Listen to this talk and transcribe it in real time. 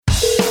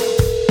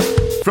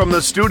From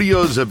the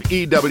studios of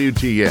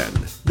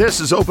EWTN, this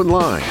is Open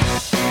Line.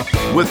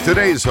 With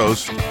today's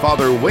host,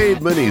 Father Wade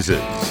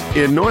Menezes.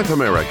 In North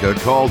America,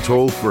 call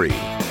toll-free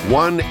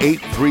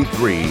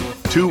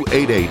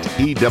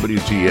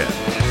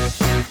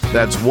 1-833-288-EWTN.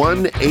 That's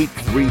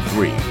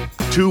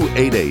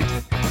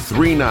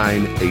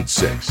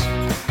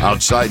 1-833-288-3986.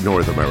 Outside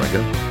North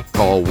America,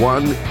 call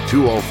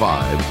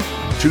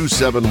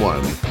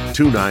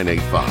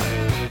 1-205-271-2985.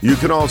 You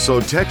can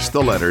also text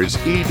the letters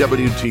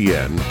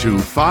EWTN to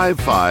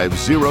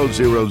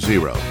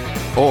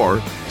 55000 or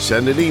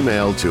send an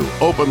email to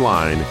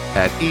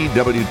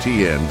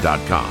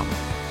openline@ewtn.com.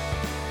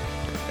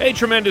 A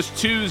tremendous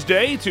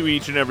Tuesday to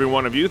each and every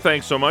one of you.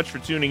 Thanks so much for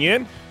tuning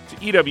in to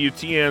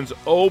EWTN's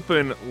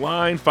Open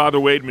Line.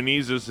 Father Wade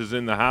Menezes is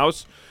in the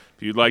house.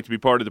 If you'd like to be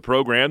part of the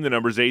program, the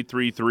number is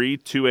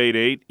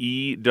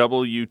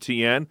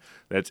 833-288-EWTN.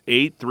 That's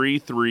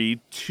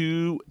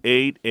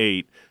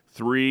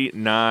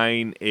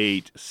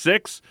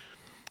 833-288-3986.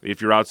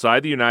 If you're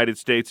outside the United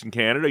States and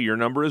Canada, your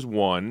number is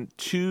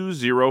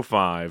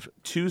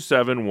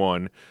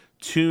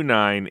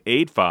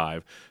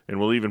 1-205-271-2985, and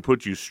we'll even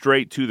put you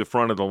straight to the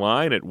front of the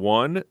line at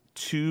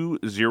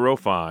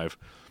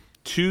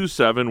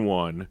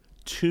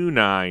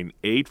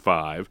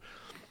 1-205-271-2985.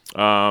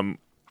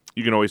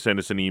 You can always send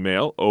us an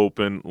email,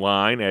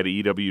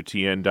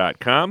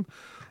 openline@ewtn.com,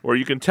 or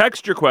you can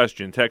text your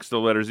question. Text the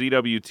letters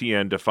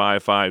EWTN to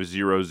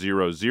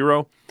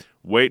 55000.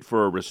 Wait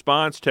for a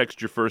response.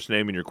 Text your first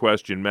name and your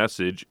question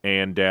message,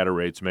 and data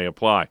rates may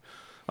apply.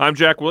 I'm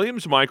Jack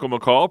Williams. Michael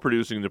McCall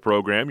producing the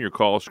program. Your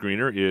call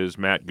screener is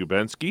Matt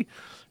Gubensky,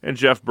 and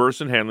Jeff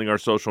Burson handling our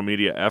social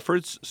media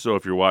efforts. So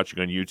if you're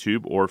watching on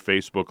YouTube or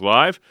Facebook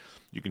Live,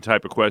 you can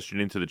type a question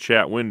into the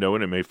chat window,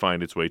 and it may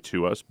find its way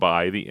to us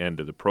by the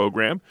end of the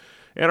program.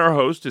 And our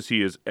host, as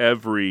he is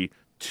every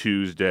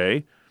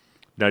Tuesday.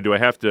 Now, do I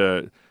have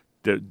to...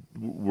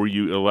 were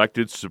you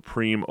elected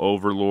Supreme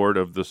Overlord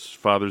of the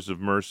Fathers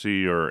of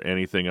Mercy or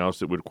anything else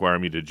that would require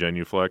me to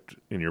genuflect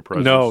in your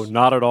presence? No,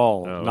 not at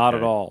all. Oh, okay. Not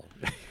at all.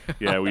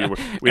 Yeah, we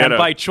had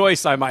by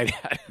choice, I might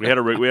add. we had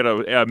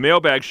a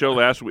mailbag show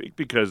last week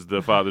because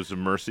the Fathers of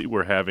Mercy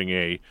were having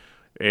a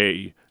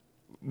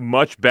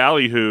much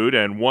ballyhooed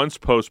and once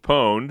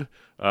postponed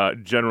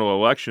general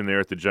election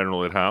there at the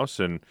Generalate House,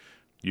 and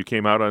you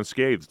came out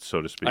unscathed,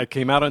 so to speak. I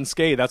came out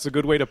unscathed. That's a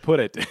good way to put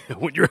it.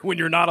 when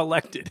you're not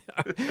elected,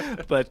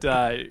 but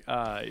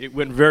it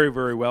went very,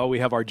 very well. We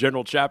have our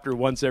general chapter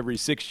once every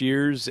 6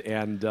 years,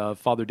 and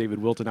Father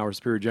David Wilton, our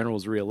Superior General,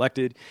 is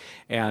reelected,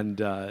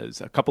 and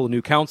a couple of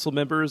new council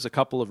members, a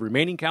couple of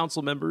remaining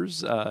council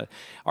members. Our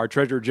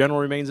Treasurer General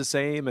remains the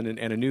same, and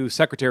a new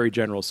Secretary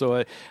General.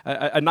 So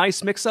a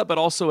nice mix-up, but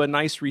also a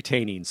nice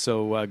retaining.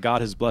 So God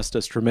has blessed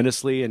us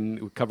tremendously,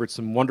 and we covered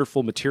some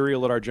wonderful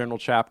material at our general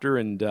chapter,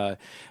 and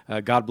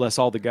God bless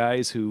all the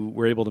guys who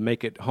were able to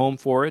make it home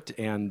for it.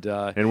 And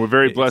we're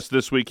very blessed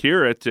this week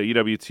here at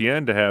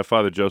EWTN to have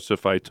Father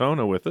Joseph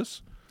Aitona with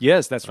us.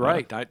 Yes, that's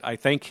right. I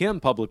thank him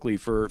publicly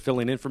for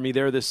filling in for me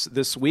there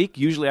this week.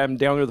 Usually I'm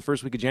down there the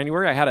first week of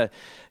January. I had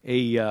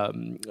a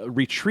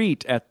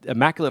retreat at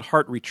Immaculate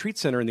Heart Retreat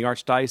Center in the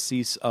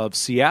Archdiocese of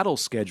Seattle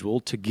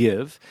scheduled to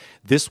give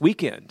this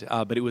weekend,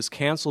 but it was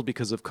canceled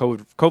because of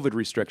COVID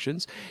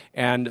restrictions.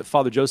 And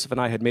Father Joseph and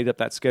I had made up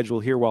that schedule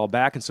here a while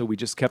back, and so we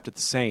just kept it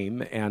the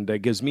same. And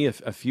it gives me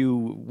a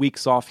few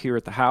weeks off here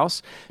at the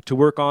house to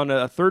work on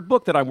a third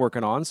book that I'm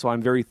working on, so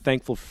I'm very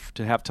thankful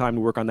to have time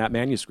to work on that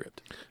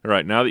manuscript. All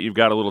right, now that you've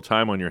got a little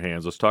time on your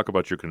hands, let's talk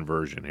about your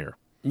conversion here.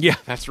 Yeah,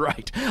 that's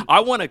right. I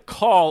want to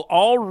call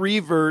all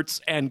reverts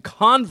and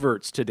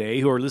converts today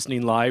who are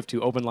listening live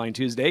to Open Line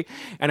Tuesday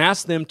and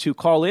ask them to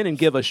call in and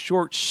give a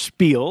short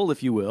spiel,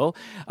 if you will,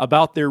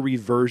 about their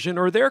reversion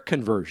or their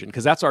conversion,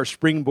 because that's our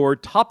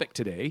springboard topic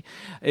today,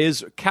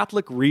 is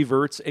Catholic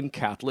reverts and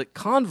Catholic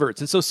converts.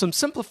 And so some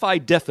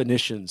simplified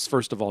definitions,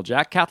 first of all,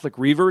 Jack. Catholic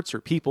reverts are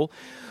people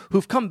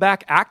who've come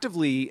back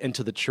actively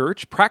into the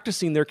church,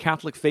 practicing their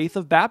Catholic faith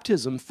of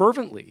baptism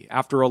fervently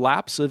after a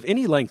lapse of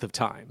any length of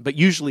time, but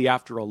usually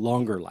after a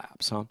longer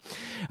lapse.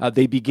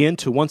 They begin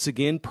to once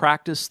again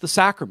practice the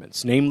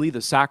sacraments, namely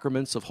the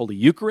sacraments of Holy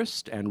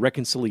Eucharist and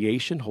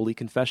reconciliation, Holy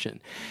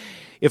Confession.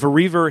 If a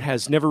revert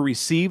has never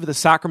received the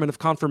sacrament of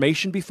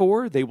confirmation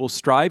before, they will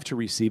strive to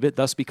receive it,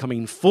 thus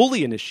becoming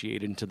fully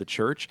initiated into the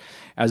church,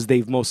 as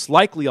they've most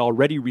likely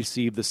already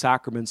received the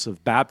sacraments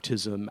of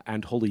baptism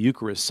and Holy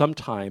Eucharist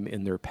sometime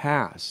in their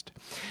past.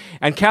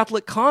 And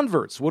Catholic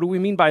converts, what do we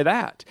mean by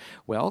that?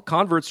 Well,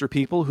 converts are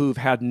people who've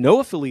had no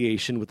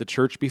affiliation with the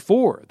church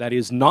before, that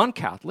is,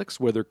 non-Catholics,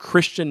 whether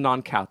Christian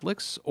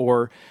non-Catholics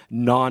or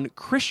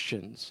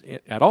non-Christians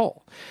at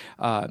all,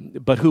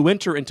 but who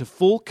enter into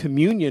full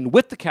communion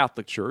with the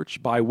Catholic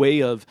Church by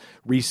way of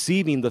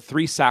receiving the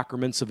three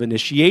sacraments of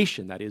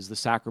initiation, that is, the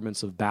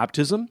sacraments of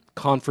baptism,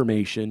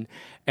 confirmation,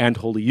 and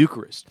Holy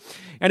Eucharist.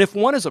 And if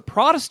one is a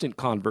Protestant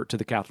convert to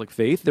the Catholic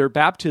faith, their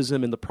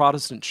baptism in the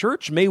Protestant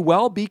Church may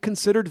well be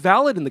considered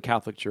valid in the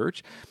Catholic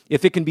Church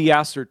if it can be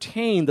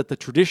ascertained that the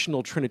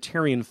traditional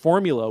Trinitarian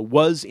formula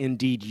was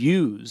indeed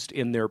used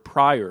in their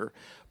prior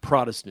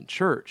Protestant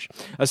church.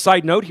 A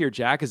side note here,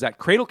 Jack, is that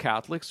cradle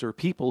Catholics, or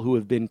people who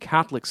have been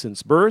Catholic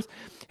since birth,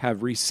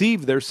 have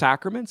received their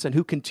sacraments and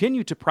who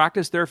continue to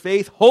practice their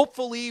faith,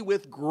 hopefully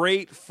with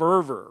great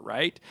fervor,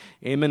 right?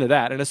 Amen to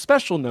that. And a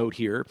special note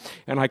here,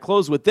 and I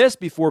close with this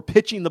before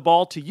pitching the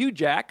ball to you,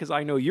 Jack, because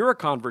I know you're a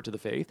convert to the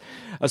faith.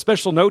 A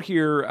special note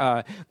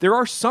here, there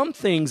are some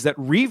things that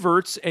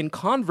reverts and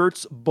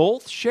converts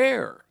both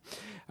share.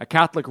 A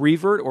Catholic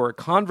revert or a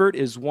convert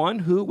is one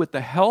who, with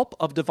the help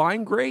of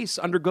divine grace,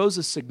 undergoes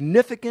a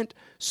significant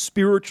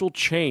spiritual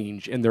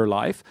change in their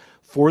life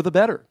for the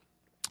better.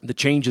 The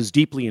change is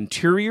deeply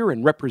interior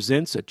and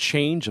represents a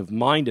change of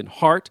mind and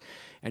heart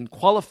and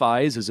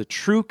qualifies as a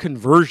true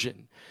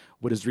conversion,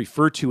 what is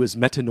referred to as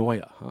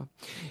metanoia.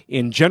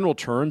 In general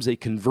terms, a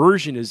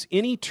conversion is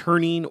any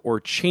turning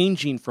or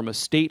changing from a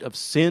state of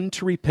sin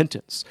to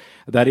repentance.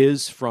 That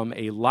is, from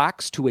a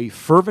lax to a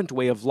fervent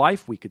way of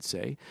life, we could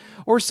say,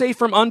 or say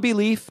from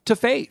unbelief to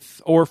faith,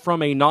 or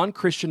from a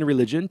non-Christian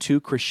religion to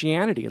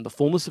Christianity and the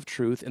fullness of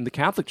truth in the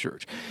Catholic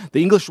Church.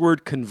 The English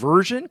word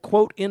conversion,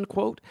 quote, end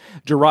quote,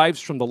 derives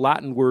from the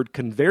Latin word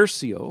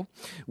conversio,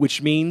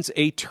 which means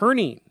a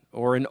turning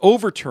or an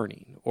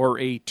overturning, or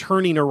a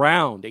turning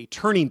around, a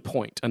turning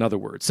point, in other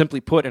words. Simply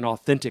put, an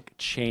authentic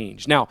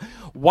change. Now,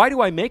 why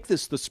do I make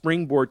this the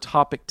springboard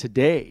topic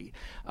today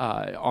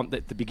on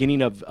the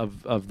beginning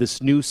of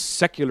this new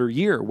secular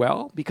year?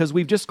 Well, because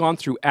we've just gone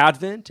through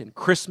Advent and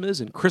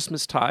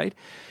Christmastide,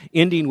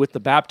 ending with the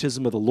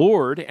baptism of the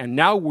Lord, and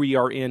now we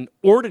are in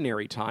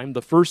ordinary time,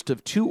 the first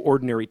of two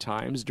ordinary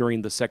times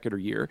during the secular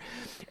year.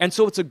 And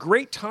so it's a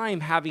great time,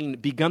 having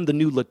begun the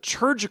new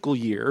liturgical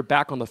year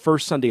back on the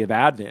first Sunday of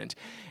Advent,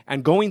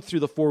 and going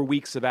through the 4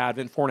 weeks of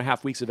Advent,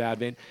 4.5 weeks of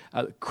Advent,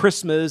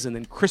 Christmas, and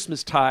then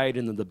Christmastide,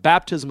 and then the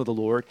baptism of the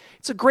Lord.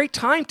 It's a great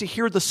time to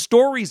hear the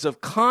stories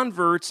of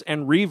converts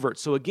and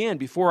reverts. So again,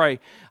 before I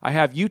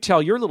have you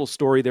tell your little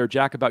story there,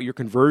 Jack, about your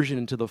conversion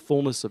into the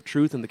fullness of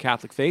truth in the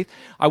Catholic faith,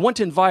 I want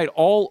to invite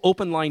all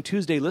Open Line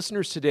Tuesday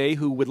listeners today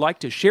who would like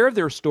to share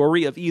their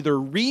story of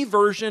either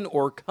reversion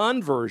or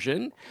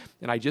conversion,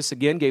 and I just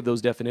again gave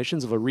those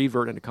definitions of a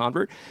revert and a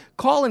convert.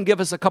 Call and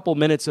give us a couple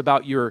minutes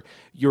about your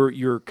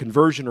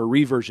conversion or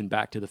reversion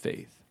back to the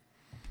faith.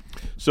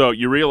 So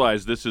you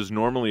realize this is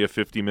normally a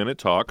 50-minute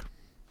talk.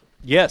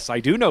 Yes,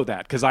 I do know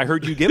that because I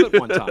heard you give it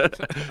one time.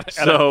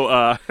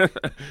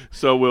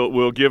 So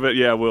we'll give it.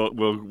 Yeah,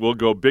 we'll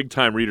go big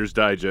time Reader's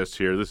Digest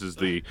here. This is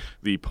the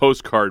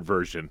postcard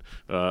version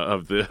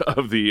of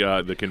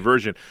the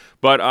conversion.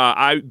 But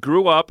I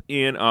grew up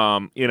in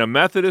a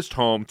Methodist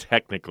home.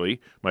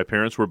 Technically, my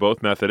parents were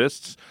both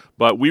Methodists,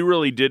 but we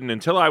really didn't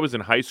until I was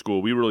in high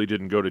school. We really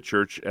didn't go to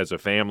church as a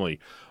family.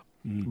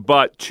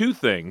 But two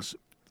things.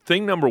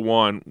 Thing number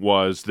one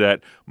was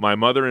that my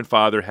mother and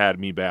father had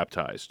me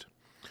baptized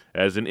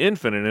as an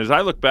infant. And as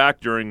I look back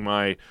during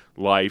my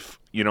life,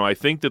 I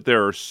think that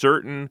there are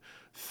certain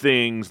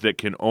things that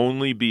can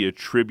only be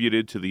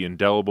attributed to the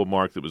indelible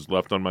mark that was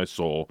left on my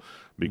soul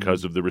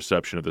because of the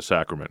reception of the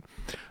sacrament.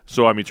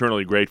 So I'm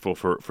eternally grateful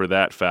for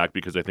that fact,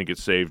 because I think it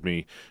saved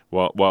me.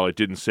 While it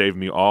didn't save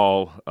me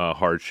all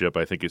hardship,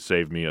 I think it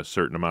saved me a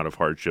certain amount of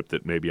hardship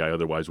that maybe I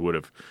otherwise would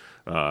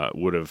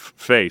have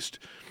faced.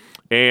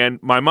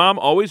 And my mom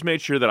always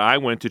made sure that I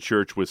went to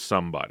church with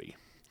somebody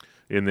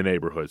in the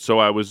neighborhood. So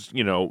I was,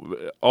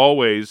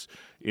 always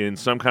in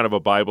some kind of a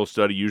Bible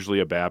study, usually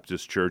a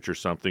Baptist church or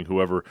something.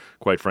 Whoever,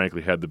 quite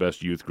frankly, had the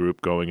best youth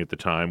group going at the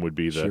time would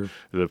be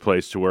the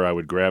place to where I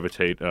would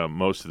gravitate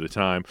most of the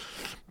time.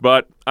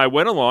 But I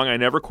went along. I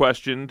never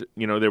questioned.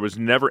 There was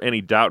never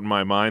any doubt in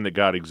my mind that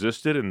God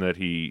existed and that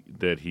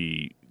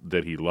He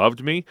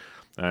loved me.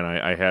 And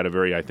I had a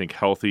very, I think,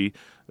 healthy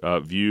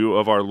view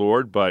of our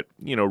Lord, but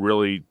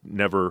really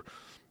never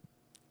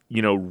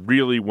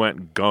really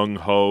went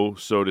gung-ho,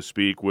 so to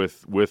speak,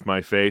 with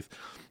my faith.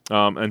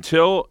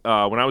 Until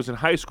when I was in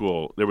high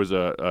school, there was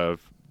a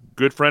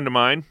good friend of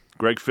mine,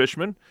 Greg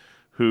Fishman,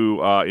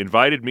 who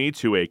invited me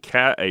to a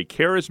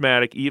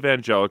charismatic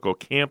evangelical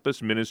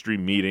campus ministry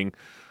meeting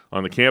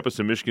on the campus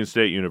of Michigan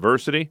State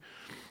University.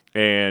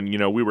 And,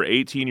 we were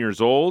 18 years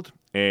old,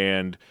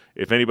 and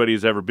if anybody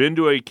has ever been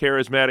to a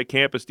charismatic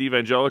campus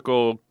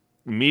evangelical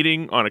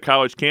meeting on a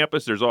college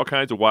campus, there's all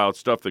kinds of wild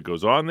stuff that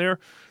goes on there.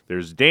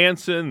 There's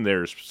dancing,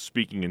 there's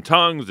speaking in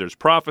tongues, there's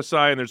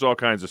prophesying, there's all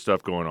kinds of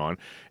stuff going on.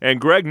 And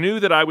Greg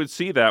knew that I would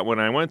see that when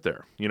I went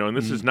there. And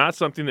this is not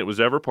something that was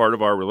ever part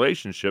of our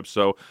relationship.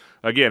 So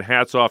again,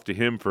 hats off to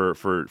him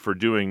for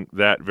doing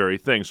that very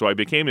thing. So I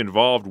became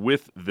involved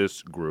with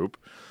this group,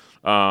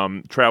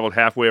 traveled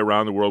halfway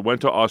around the world, went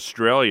to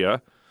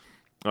Australia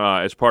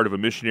as part of a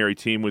missionary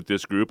team with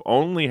this group.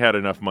 Only had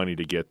enough money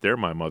to get there.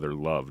 My mother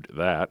loved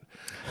that.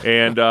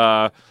 And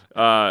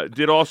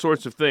did all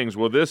sorts of things.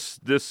 Well, this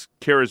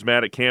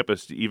charismatic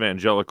campus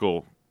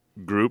evangelical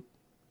group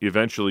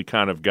eventually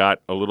kind of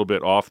got a little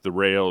bit off the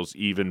rails,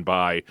 even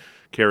by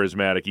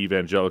charismatic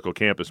evangelical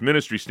campus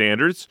ministry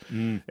standards.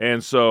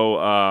 And so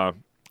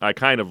I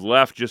kind of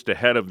left just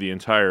ahead of the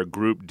entire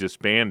group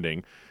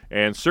disbanding,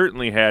 and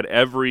certainly had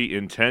every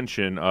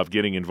intention of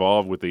getting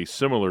involved with a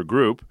similar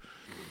group.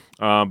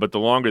 But the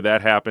longer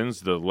that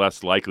happens, the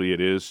less likely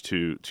it is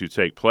to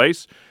take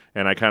place.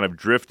 And I kind of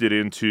drifted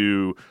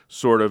into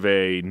sort of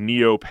a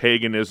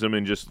neo-paganism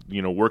and just,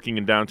 working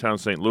in downtown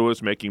St.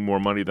 Louis, making more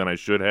money than I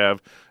should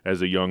have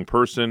as a young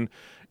person.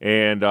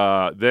 And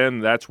then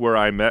that's where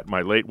I met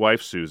my late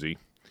wife, Susie.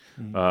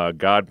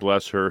 God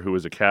bless her, who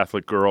was a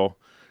Catholic girl.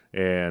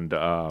 And,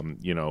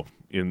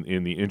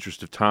 in the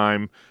interest of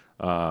time,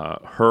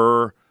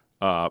 her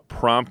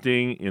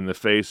prompting in the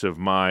face of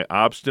my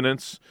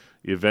obstinance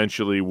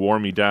eventually wore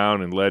me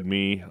down and led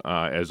me,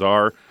 as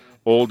our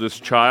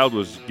oldest child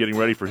was getting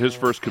ready for his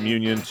first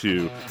communion,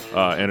 to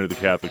enter the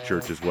Catholic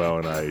Church as well,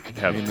 and I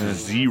have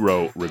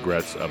zero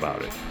regrets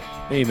about it.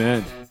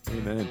 Amen.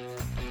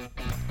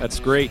 That's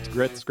great.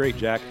 That's great,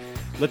 Jack.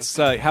 Let's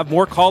have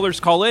more callers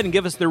call in and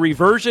give us their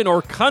reversion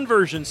or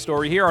conversion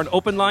story here on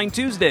Open Line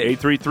Tuesday.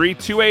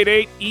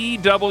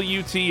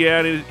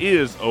 833-288-EWTN. It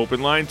is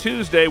Open Line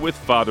Tuesday with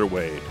Father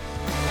Wade.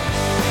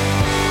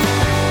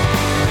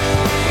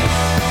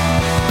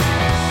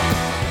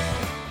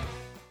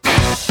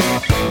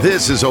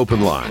 This is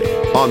Open Line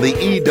on the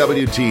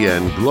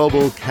EWTN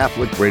Global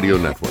Catholic Radio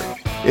Network.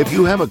 If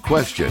you have a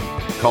question,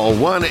 call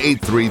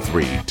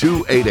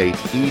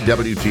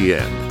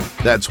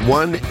 1-833-288-EWTN. That's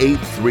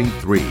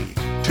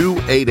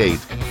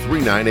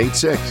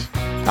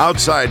 1-833-288-3986.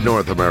 Outside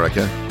North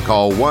America,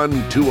 call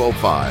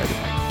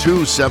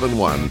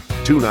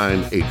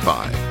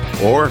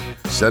 1-205-271-2985. Or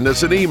send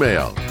us an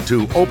email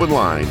to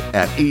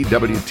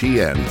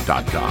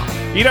openline@ewtn.com.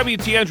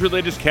 EWTN's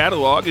Religious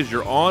Catalog is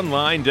your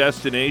online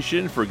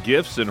destination for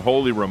gifts and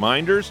holy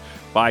reminders.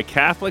 Buy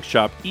Catholic,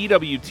 shop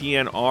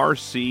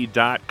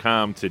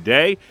EWTNRC.com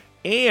today,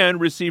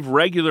 and receive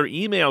regular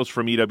emails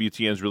from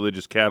EWTN's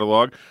Religious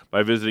Catalog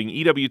by visiting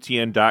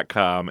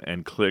EWTN.com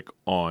and click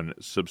on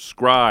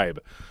subscribe.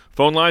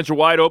 Phone lines are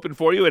wide open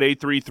for you at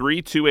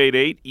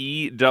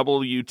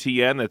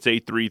 833-288-EWTN. That's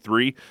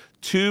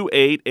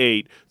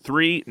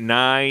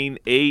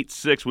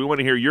 833-288-3986. We want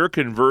to hear your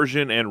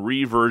conversion and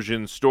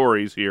reversion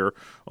stories here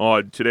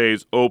on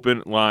today's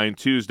Open Line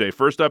Tuesday.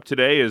 First up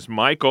today is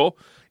Michael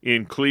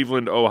in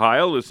Cleveland,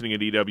 Ohio, listening at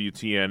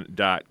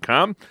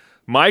EWTN.com.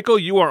 Michael,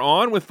 you are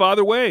on with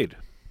Father Wade.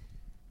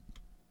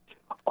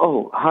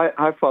 Oh,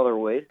 hi, Father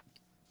Wade.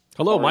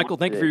 Hello, Michael.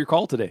 Thank you for your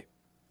call today.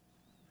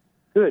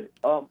 Good.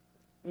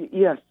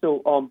 Yeah.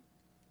 So,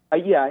 I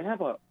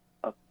have a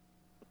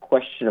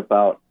question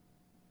about.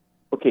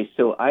 Okay,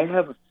 so I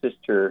have a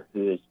sister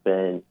who has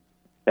been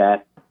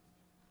Baptist,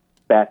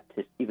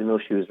 even though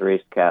she was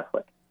raised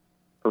Catholic.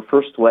 Her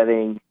first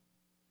wedding,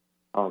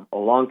 a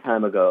long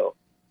time ago,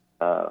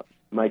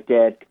 my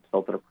dad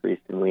consulted a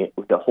priest, and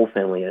the whole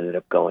family ended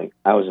up going.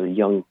 I was a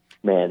young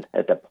man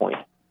at that point.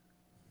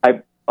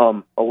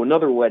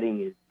 Another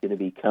wedding is going to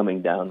be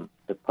coming down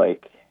the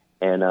pike,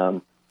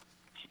 and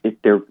she's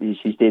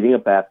dating a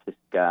Baptist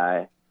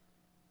guy,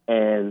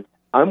 and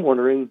I'm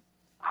wondering,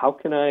 how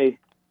can I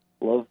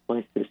love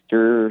my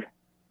sister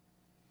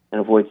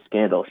and avoid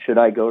scandal? Should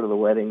I go to the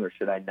wedding or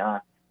should I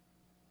not?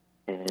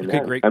 And okay,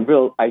 great.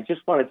 I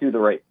just want to do the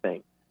right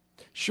thing.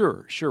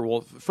 Sure.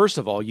 Well, first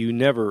of all, you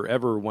never,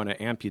 ever want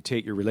to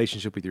amputate your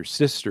relationship with your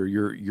sister.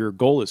 Your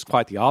goal is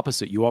quite the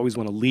opposite. You always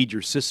want to lead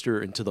your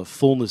sister into the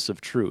fullness of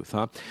truth,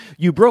 huh?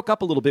 You broke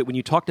up a little bit when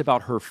you talked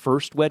about her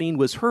first wedding.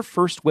 Was her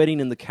first wedding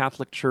in the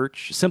Catholic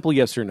Church? Simple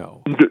yes or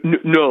no?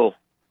 No.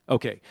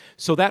 Okay,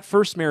 so that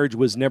first marriage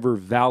was never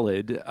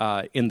valid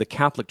in the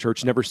Catholic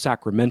Church, never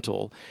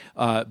sacramental,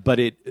 but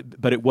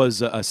it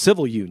was a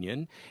civil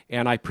union,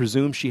 and I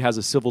presume she has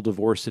a civil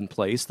divorce in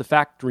place. The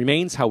fact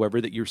remains, however,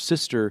 that your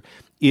sister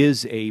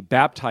is a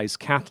baptized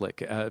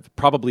Catholic,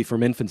 probably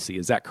from infancy.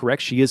 Is that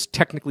correct? She is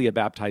technically a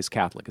baptized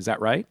Catholic. Is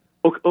that right?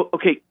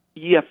 Okay.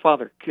 Yeah,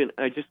 Father, can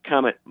I just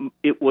comment?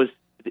 It was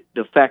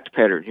the fact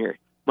pattern here.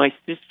 My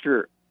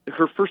sister,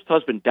 her first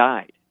husband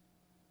died.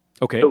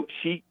 Okay. So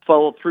she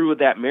followed through with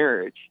that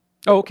marriage.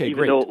 Oh, okay, even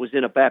great. though it was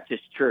in a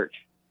Baptist church.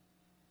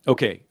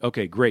 Okay,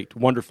 great,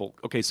 wonderful.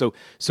 Okay, so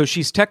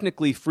she's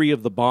technically free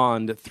of the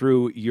bond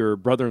through your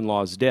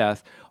brother-in-law's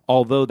death,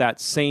 although that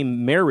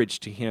same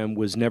marriage to him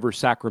was never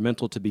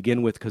sacramental to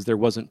begin with because there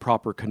wasn't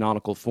proper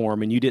canonical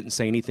form, and you didn't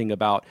say anything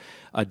about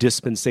a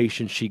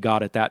dispensation she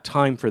got at that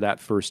time for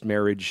that first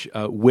marriage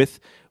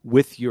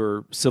with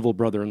your civil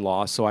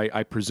brother-in-law, so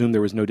I presume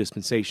there was no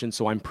dispensation,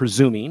 so I'm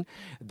presuming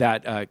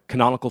that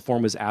canonical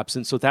form was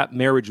absent, so that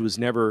marriage was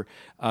never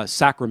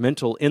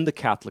sacramental in the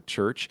Catholic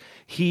Church.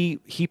 He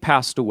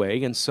passed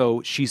away, and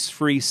so she's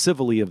free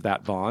civilly of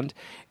that bond,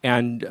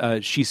 and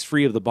she's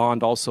free of the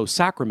bond also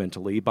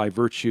sacramentally by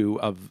virtue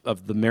of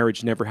the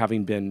marriage never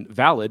having been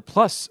valid,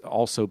 plus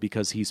also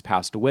because he's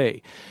passed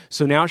away.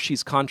 So now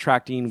she's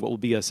contracting what will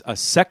be a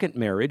second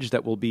marriage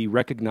that will be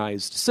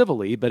recognized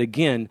civilly, but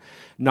again,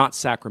 not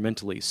sacramentally.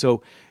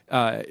 So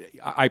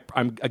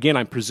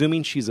I'm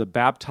presuming she's a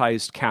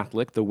baptized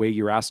Catholic, the way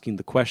you're asking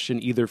the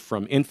question, either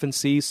from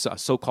infancy,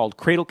 so-called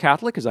cradle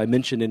Catholic, as I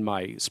mentioned in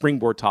my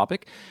springboard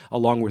topic,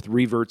 along with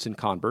reverts and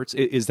converts.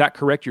 Is that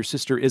correct? Your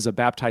sister is a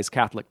baptized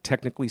Catholic,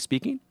 technically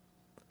speaking?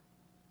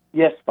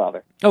 Yes,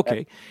 Father.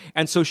 Okay.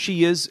 And so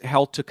she is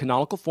held to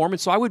canonical form.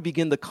 And so I would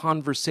begin the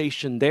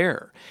conversation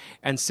there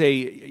and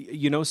say,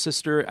 you know,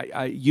 sister,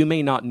 you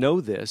may not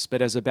know this,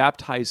 but as a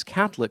baptized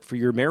Catholic, for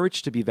your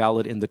marriage to be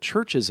valid in the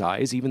church's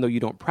eyes, even though you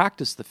don't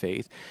practice the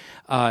faith,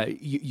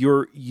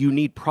 you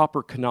need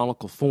proper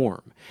canonical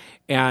form.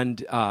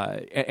 And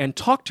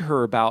talk to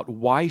her about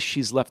why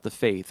she's left the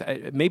faith.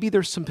 Maybe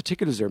there's some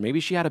particulars there. Maybe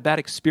she had a bad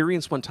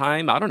experience one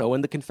time, I don't know,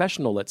 in the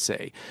confessional, let's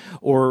say,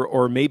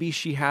 or maybe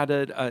she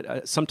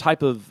had some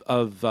type of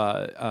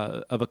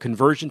a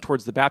conversion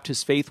towards the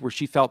Baptist faith where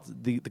she felt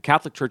the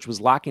Catholic Church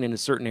was lacking in a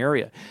certain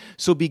area.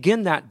 So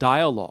begin that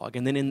dialogue,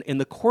 and then in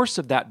the course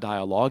of that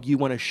dialogue, you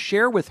want to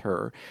share with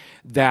her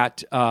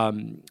that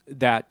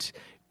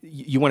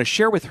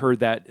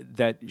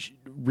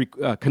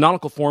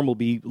canonical form will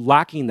be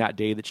lacking that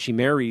day that she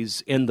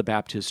marries in the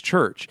Baptist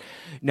Church.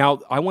 Now,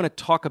 I want to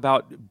talk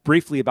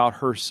briefly about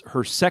her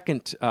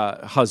second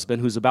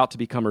husband, who's about to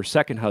become her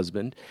second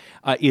husband.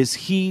 Is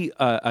he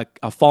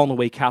a fallen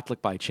away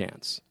Catholic by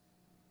chance?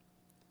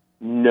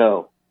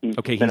 No. He's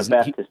been a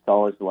Baptist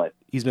all his life.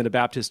 He's been a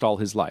Baptist all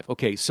his life.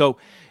 Okay, so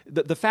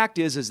the fact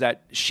is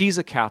that she's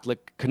a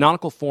Catholic.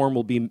 Canonical form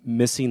will be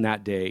missing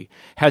that day.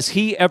 Has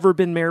he ever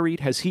been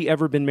married? Has he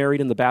ever been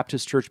married in the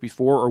Baptist Church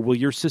before, or will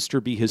your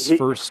sister be his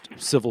first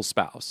civil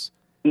spouse?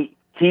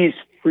 He's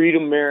free to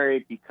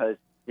marry because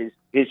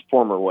his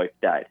former wife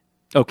died.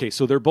 Okay,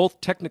 so they're both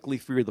technically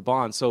free of the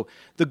bond. So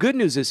the good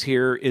news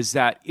is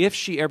that if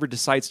she ever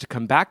decides to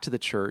come back to the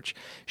church,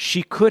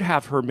 she could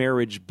have her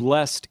marriage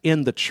blessed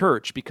in the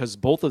church because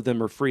both of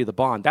them are free of the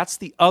bond. That's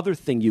the other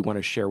thing you want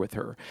to share with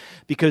her.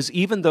 Because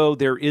even though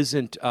there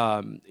isn't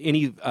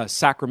any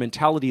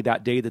sacramentality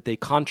that day that they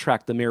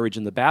contract the marriage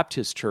in the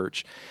Baptist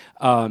church,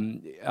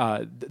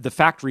 the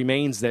fact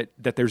remains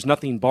that there's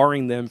nothing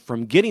barring them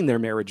from getting their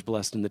marriage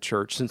blessed in the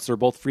church since they're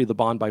both free of the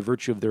bond by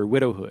virtue of their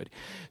widowhood.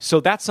 So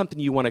that's something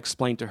you want to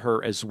explain to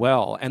her as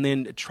well, and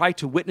then try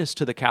to witness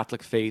to the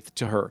Catholic faith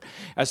to her.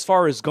 As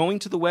far as going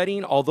to the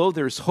wedding, although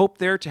there's hope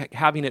there to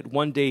having it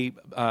one day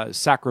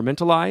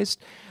sacramentalized,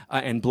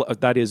 and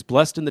that is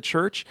blessed in the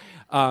church.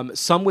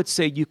 Some would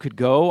say you could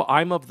go.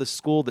 I'm of the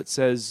school that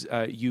says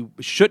you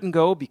shouldn't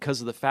go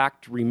because of the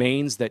fact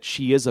remains that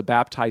she is a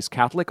baptized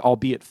Catholic,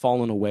 albeit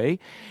fallen away.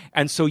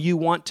 And so you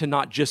want to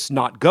not just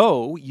not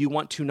go, you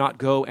want to not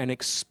go and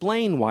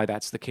explain why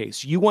that's the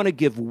case. You want to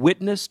give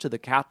witness to the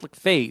Catholic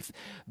faith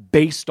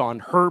based on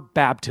her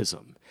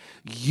baptism.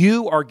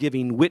 You are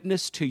giving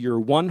witness to your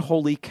one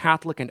holy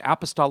Catholic and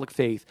apostolic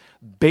faith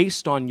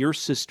based on your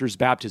sister's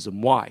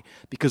baptism. Why?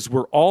 Because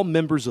we're all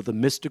members of the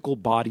mystical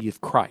body of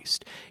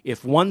Christ.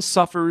 If one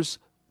suffers,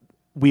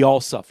 we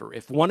all suffer.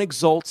 If one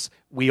exults,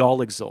 we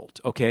all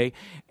exult, okay?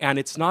 And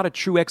it's not a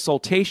true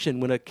exaltation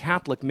when a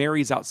Catholic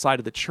marries outside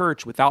of the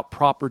church without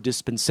proper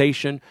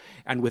dispensation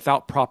and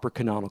without proper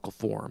canonical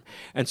form.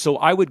 And so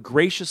I would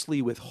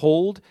graciously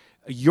withhold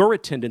your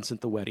attendance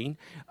at the wedding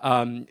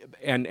and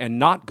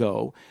not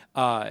go,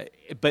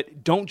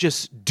 but don't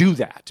just do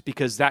that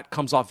because that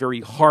comes off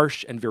very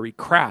harsh and very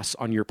crass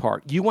on your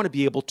part. You want to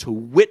be able to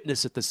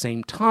witness at the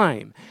same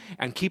time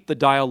and keep the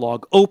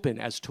dialogue open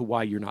as to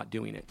why you're not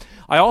doing it.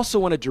 I also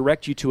want to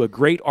direct you to a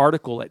great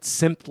article at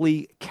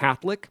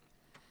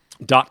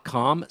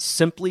simplycatholic.com,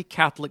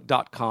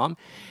 simplycatholic.com.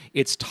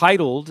 It's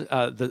titled,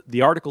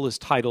 the article is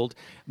titled,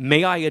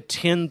 "May I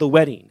Attend the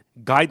Wedding?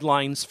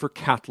 Guidelines for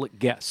Catholic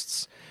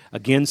Guests."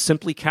 Again,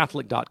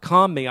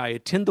 simplycatholic.com, "May I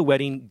Attend the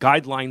Wedding?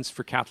 Guidelines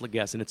for Catholic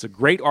Guests." And it's a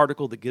great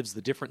article that gives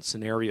the different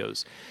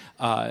scenarios,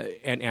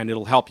 and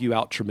it'll help you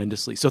out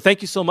tremendously. So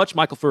thank you so much,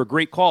 Michael, for a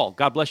great call.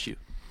 God bless you.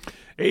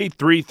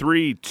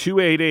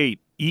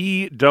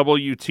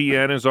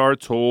 833-288-EWTN is our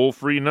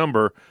toll-free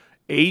number,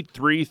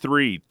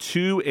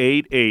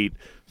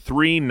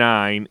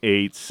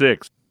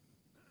 833-288-3986.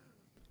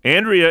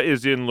 Andrea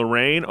is in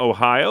Lorain,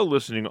 Ohio,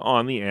 listening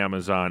on the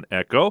Amazon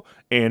Echo.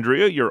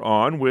 Andrea, you're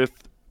on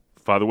with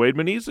Father Wade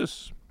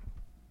Menezes.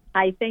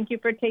 I thank you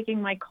for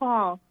taking my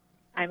call.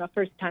 I'm a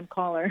first-time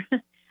caller.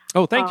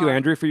 Oh, thank you,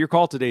 Andrea, for your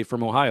call today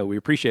from Ohio. We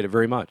appreciate it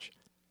very much.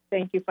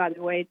 Thank you,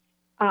 Father Wade.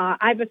 I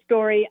have a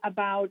story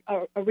about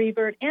a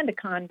revert and a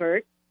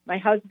convert, my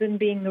husband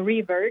being the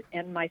revert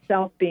and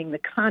myself being the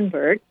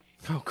convert.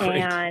 Oh,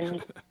 great.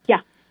 And,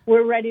 yeah,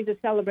 we're ready to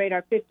celebrate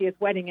our 50th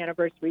wedding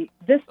anniversary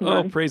this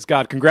month. Oh, praise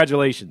God.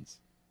 Congratulations.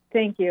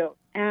 Thank you.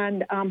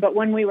 And but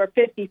when we were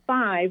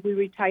 55, we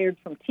retired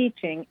from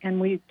teaching,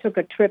 and we took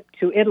a trip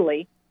to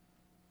Italy,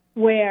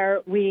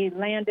 where we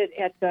landed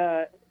at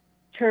the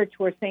church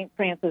where St.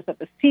 Francis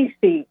of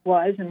Assisi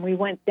was, and we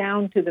went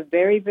down to the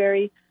very,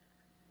 very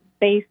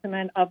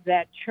basement of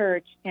that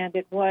church, and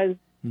it's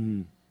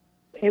an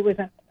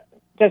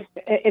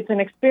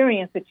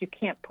experience that you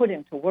can't put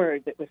into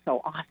words. It was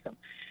so awesome.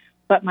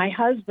 But my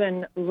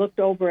husband looked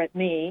over at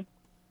me,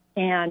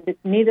 and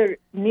neither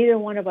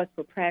one of us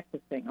were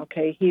practicing,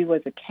 okay? He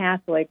was a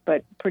Catholic,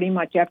 but pretty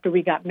much after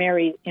we got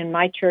married in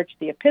my church,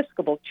 the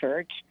Episcopal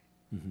Church,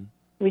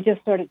 we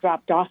just sort of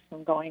dropped off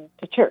from going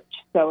to church.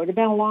 So it had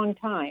been a long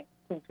time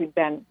since we'd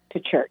been to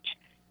church.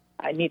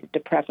 I needed to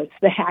preface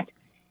that.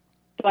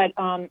 But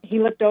he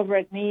looked over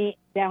at me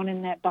down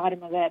in that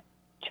bottom of that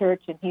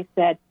church, and he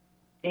said,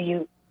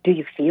 do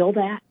you feel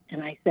that?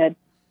 And I said,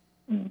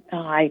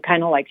 I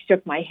kind of like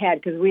shook my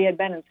head, because we had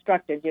been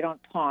instructed you don't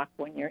talk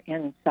when you're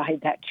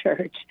inside that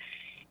church.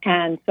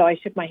 And so I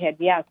shook my head,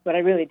 yes, but I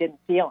really didn't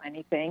feel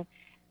anything.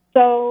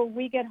 So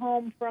we get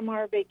home from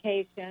our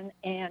vacation,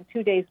 and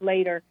 2 days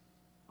later,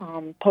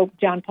 Pope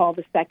John Paul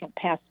II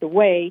passed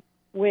away,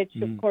 which,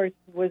 of course,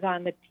 was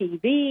on the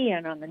TV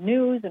and on the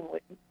news, and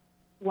with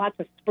lots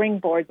of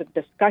springboards of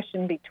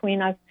discussion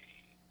between us.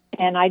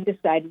 And I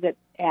decided that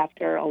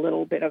after a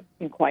little bit of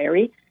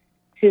inquiry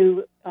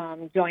to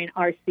join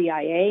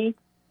RCIA.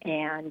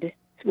 And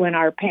when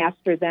our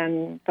pastor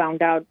then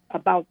found out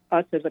about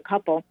us as a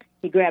couple,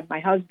 he grabbed my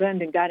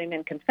husband and got him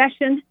in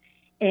confession.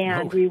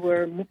 And we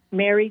were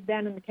married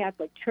then in the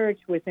Catholic Church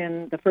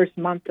within the first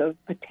month of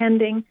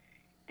attending.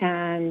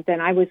 And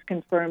then I was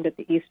confirmed at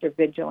the Easter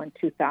Vigil in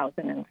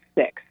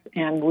 2006.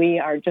 And we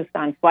are just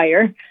on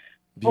fire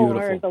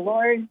for the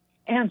Lord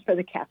and for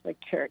the Catholic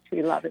Church.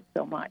 We love it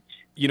so much.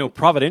 You know,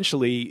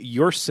 providentially,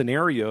 your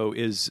scenario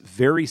is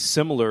very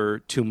similar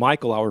to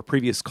Michael, our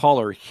previous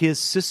caller, his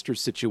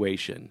sister's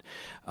situation.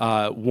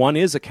 One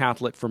is a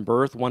Catholic from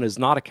birth, one is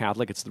not a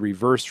Catholic. It's the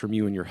reverse from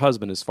you and your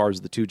husband as far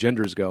as the two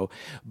genders go.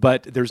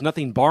 But there's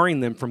nothing barring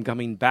them from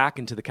coming back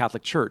into the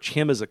Catholic Church.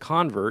 Him as a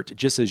convert,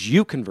 just as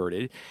you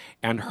converted,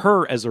 and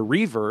her as a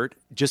revert,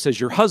 just as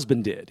your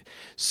husband did.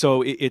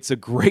 So it's a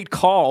great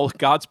call,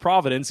 God's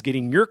providence,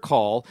 getting your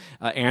call,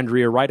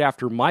 Andrea, right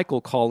after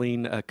Michael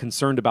calling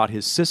concerned about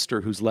his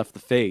sister who's left the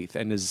faith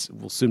and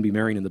will soon be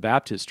marrying in the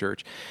Baptist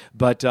church.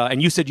 But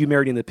and you said you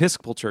married in the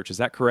Episcopal Church. Is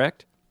that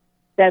correct?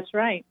 That's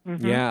right.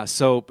 Mm-hmm. Yeah,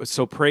 so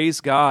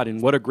praise God,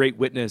 and what a great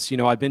witness. You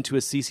know, I've been to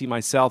Assisi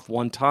myself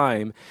one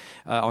time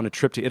on a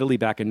trip to Italy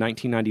back in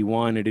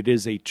 1991, and it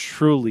is a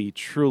truly,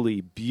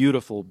 truly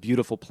beautiful,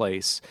 beautiful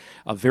place,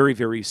 a very,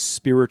 very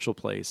spiritual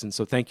place. And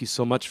so thank you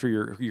so much for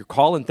your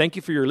call, and thank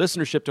you for your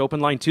listenership to Open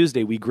Line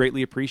Tuesday. We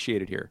greatly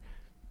appreciate it here.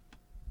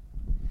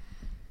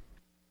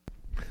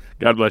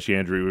 God bless you,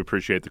 Andrew. We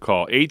appreciate the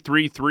call.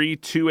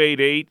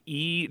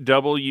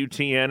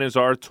 833-288-EWTN is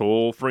our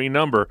toll-free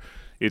number.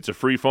 It's a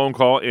free phone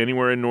call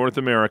anywhere in North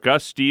America.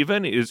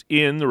 Stephen is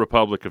in the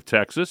Republic of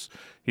Texas.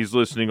 He's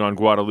listening on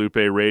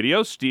Guadalupe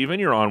Radio. Stephen,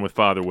 you're on with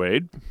Father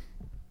Wade.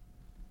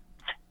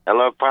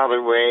 Hello,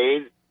 Father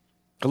Wade.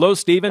 Hello,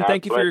 Stephen.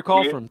 Thank you for your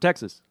call from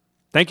Texas.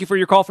 Thank you for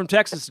your call from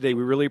Texas today.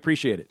 We really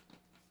appreciate it.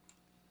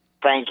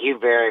 Thank you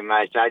very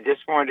much. I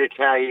just wanted to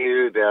tell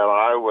you that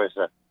I was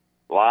a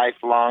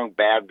lifelong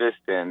Baptist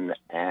and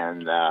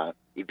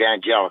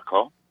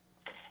evangelical.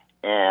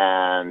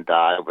 And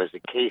I was a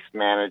case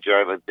manager.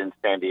 I lived in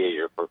San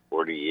Diego for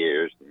 40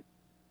 years.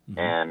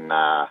 And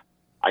I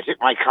took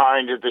my car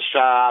into the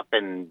shop,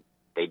 and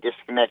they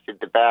disconnected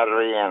the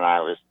battery, and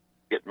I was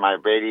getting my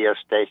radio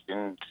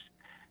stations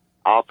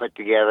all put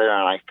together,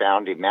 and I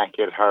found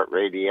Immaculate Heart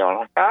Radio, and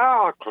I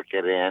thought, I'll click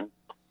it in.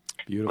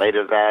 Beautiful.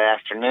 Later that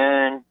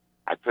afternoon,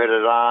 I put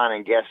it on,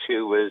 and guess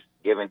who was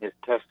giving his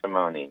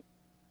testimony?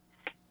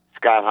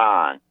 Scott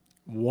Hahn.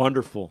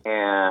 Wonderful.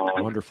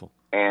 Wonderful.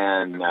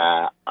 And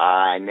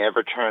I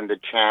never turned the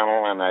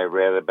channel, and I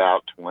read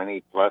about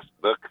 20-plus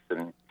books,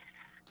 and,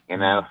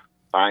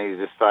 finally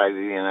decided,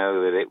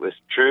 that it was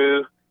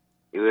true.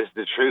 It was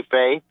the true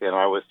faith, and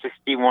I was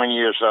 61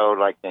 years old.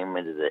 I came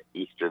into the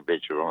Easter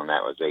Vigil, and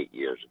that was 8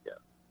 years ago.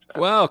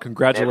 So well,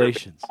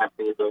 congratulations. And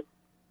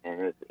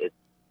it's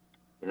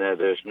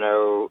there's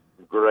no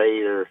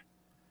greater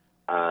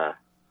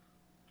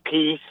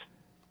peace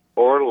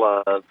or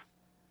love,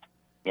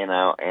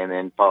 and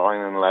then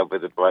falling in love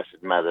with the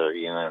Blessed Mother,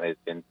 has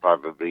been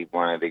probably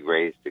one of the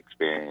greatest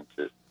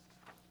experiences.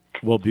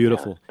 Well,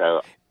 beautiful.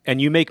 And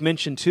you make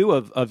mention, too,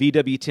 of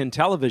EWTN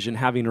Television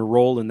having a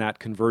role in that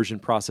conversion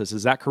process.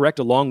 Is that correct,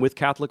 along with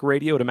Catholic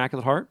Radio at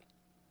Immaculate Heart?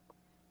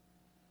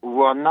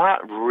 Well,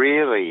 not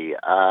really.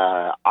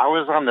 I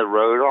was on the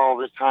road all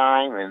the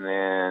time, and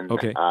then,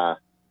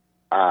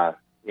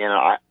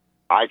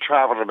 I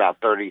traveled about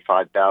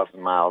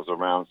 35,000 miles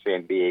around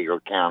San Diego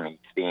County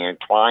seeing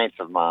clients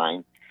of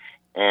mine,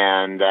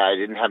 and I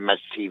didn't have much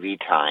TV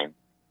time.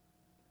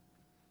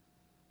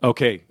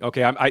 Okay.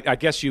 I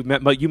guess you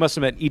must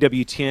have meant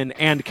EWTN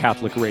and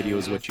Catholic Radio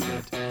is what you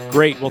meant.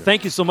 Great. Well,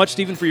 thank you so much,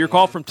 Stephen, for your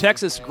call from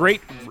Texas.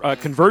 Great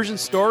conversion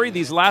story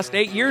these last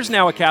 8 years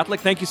now a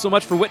Catholic. Thank you so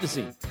much for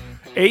witnessing.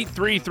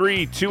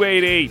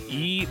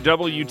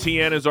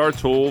 833-288-EWTN is our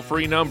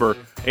toll-free number.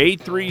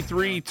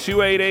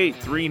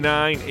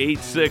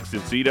 833-288-3986.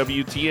 It's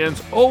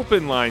EWTN's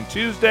Open Line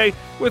Tuesday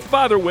with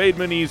Father Wade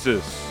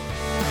Menezes.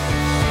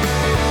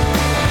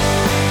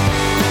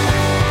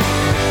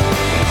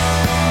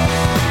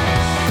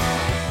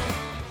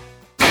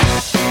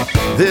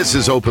 This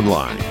is Open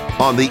Line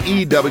on the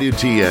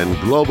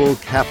EWTN Global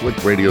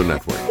Catholic Radio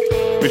Network.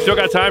 We've still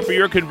got time for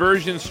your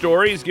conversion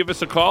stories. Give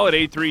us a call at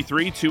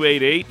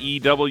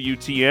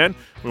 833-288-EWTN.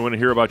 We want to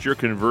hear about your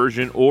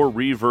conversion or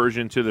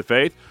reversion to the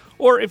faith.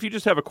 Or if you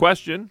just have a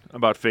question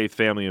about faith,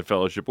 family, and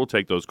fellowship, we'll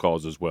take those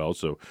calls as well.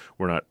 So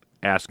we're not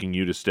asking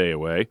you to stay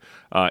away.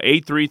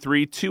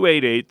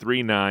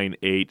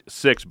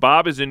 833-288-3986.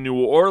 Bob is in New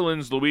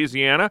Orleans,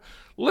 Louisiana,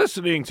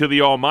 listening to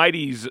the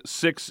Almighty's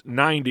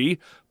 690.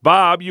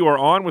 Bob, you are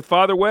on with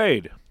Father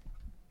Wade.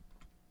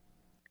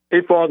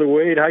 Hey, Father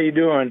Wade, how you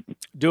doing?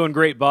 Doing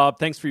great, Bob.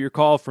 Thanks for your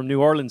call from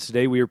New Orleans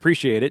today. We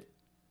appreciate it.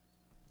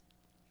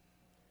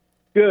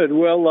 Good.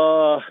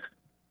 Well,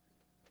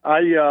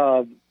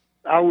 I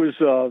was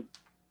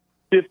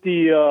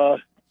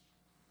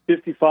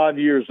 55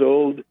 years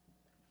old,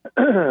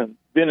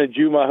 been a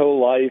Jew my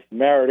whole life,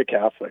 married a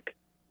Catholic,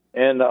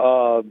 and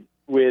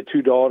we had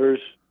two daughters,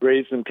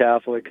 raised them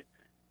Catholic.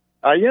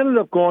 I ended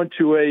up going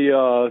to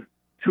a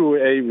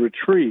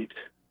retreat,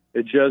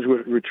 a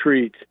Jesuit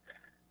retreat.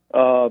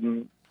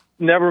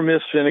 Never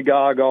missed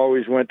synagogue,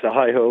 always went to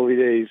High Holy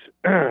Days,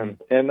 and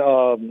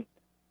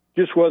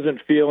just wasn't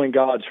feeling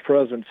God's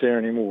presence there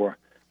anymore.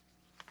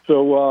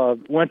 So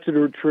went to the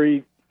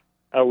retreat.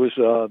 I was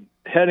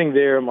heading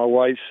there. My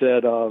wife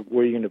said,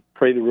 were you going to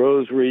pray the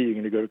rosary? Are you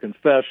going to go to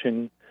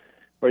confession?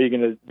 Or are you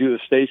going to do the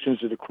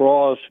Stations of the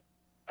Cross?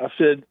 I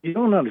said, you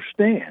don't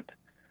understand.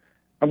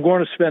 I'm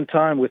going to spend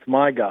time with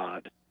my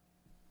God.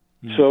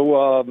 Mm.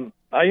 So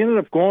I ended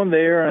up going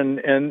there, and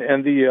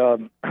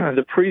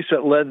the priest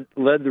that led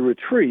the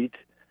retreat,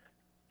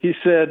 he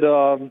said,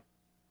 the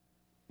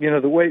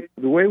way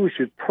we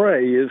should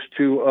pray is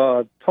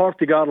to talk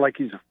to God like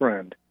He's a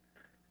friend,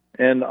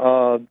 and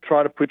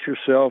try to put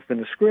yourself in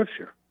the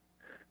Scripture.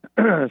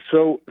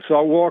 So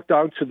I walked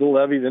out to the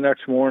levee the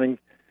next morning,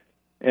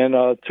 and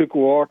took a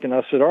walk, and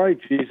I said, all right,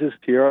 Jesus,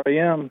 here I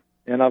am,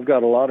 and I've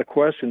got a lot of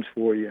questions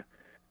for you.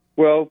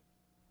 Well,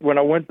 when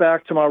I went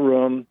back to my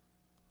room,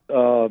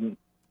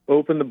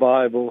 opened the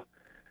Bible,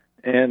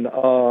 and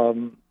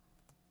the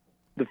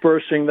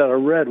first thing that I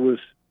read was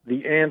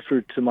the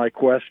answer to my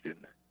question.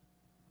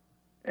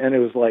 And it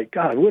was like,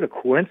 God, what a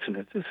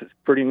coincidence. This is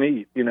pretty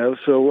neat,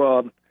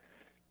 So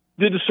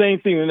did the same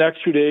thing the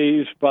next 2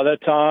 days. By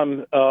that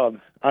time,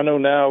 I know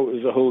now it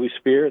was the Holy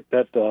Spirit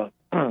that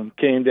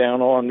came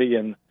down on me,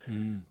 and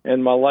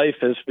my life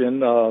has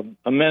been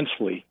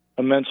immensely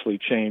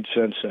changed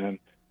since then.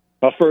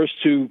 My first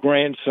two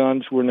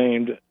grandsons were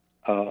named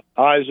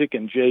Isaac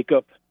and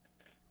Jacob,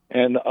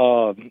 and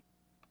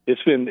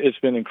it's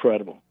been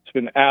incredible. It's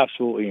been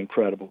absolutely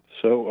incredible.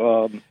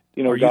 So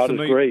God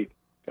is great.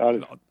 God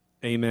is.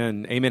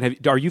 Amen. Amen.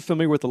 Are you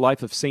familiar with the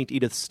life of Saint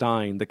Edith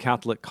Stein, the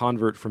Catholic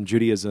convert from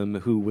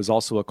Judaism who was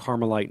also a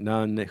Carmelite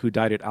nun who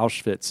died at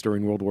Auschwitz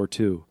during World War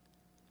II?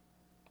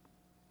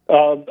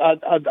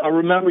 I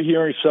remember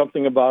hearing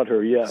something about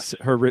her, yes.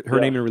 Her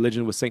name and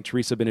religion was St.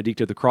 Teresa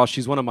Benedicta of the Cross.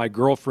 She's one of my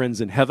girlfriends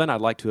in heaven,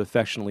 I'd like to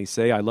affectionately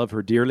say. I love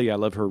her dearly. I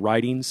love her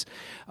writings.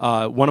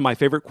 One of my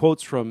favorite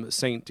quotes from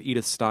St.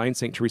 Edith Stein,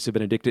 St. Teresa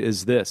Benedicta,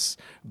 is this,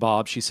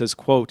 Bob. She says,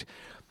 quote,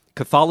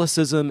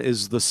 Catholicism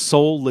is the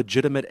sole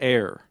legitimate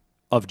heir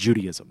of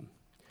Judaism.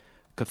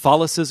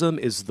 Catholicism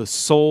is the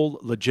sole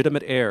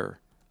legitimate heir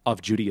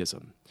of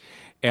Judaism.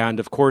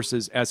 And of course,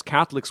 as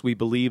Catholics, we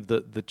believe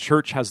that the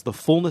Church has the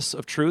fullness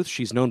of truth.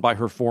 She's known by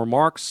her 4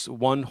 marks: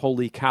 one,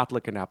 holy,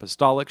 Catholic, and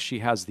apostolic. She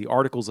has the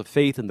Articles of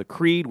Faith and the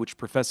Creed, which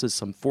professes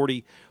some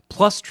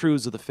 40-plus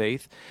truths of the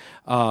faith.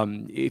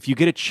 If you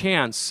get a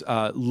chance,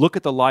 look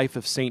at the life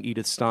of St.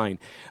 Edith Stein.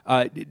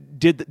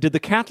 Did the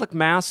Catholic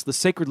Mass, the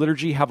sacred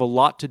liturgy, have a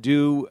lot to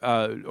do,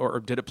 or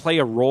did it play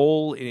a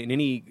role in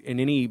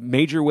any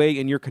major way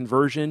in your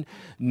conversion,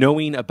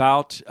 knowing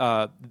about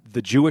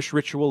the Jewish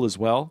ritual as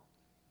well?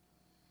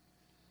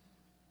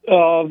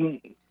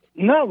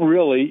 Not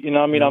really.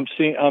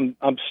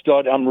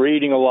 I'm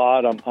reading a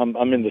lot.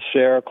 I'm in the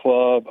Sarah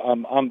Club.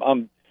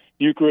 I'm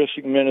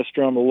Eucharistic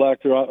minister. I'm a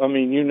lector.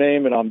 You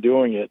name it, I'm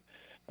doing it.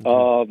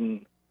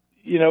 Okay.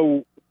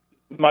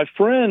 My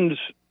friends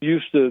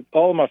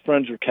all of my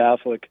friends are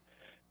Catholic,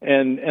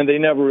 and they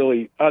never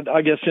really,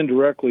 I guess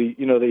indirectly,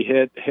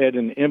 they had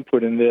an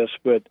input in this,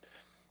 but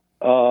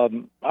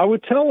I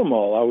would tell them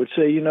all. I would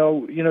say,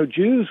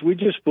 Jews, we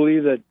just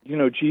believe that,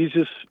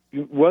 Jesus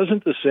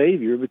wasn't the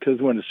Savior,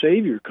 because when the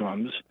Savior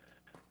comes,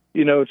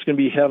 it's going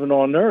to be heaven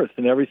on earth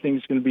and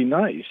everything's going to be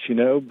nice,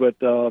 But,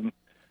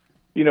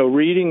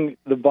 reading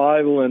the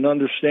Bible and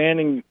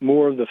understanding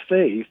more of the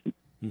faith,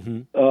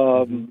 the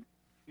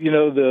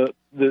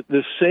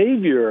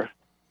Savior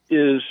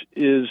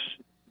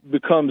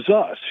becomes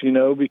us,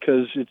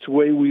 because it's the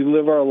way we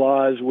live our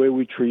lives, the way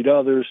we treat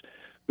others,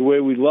 the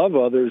way we love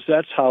others.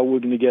 That's how we're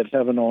going to get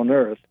heaven on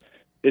earth.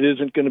 It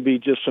isn't going to be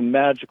just some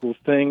magical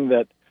thing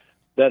that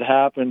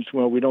happens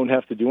when we don't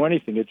have to do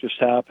anything. It just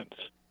happens,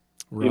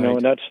 right.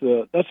 And that's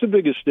the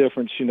biggest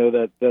difference,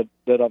 that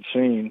I've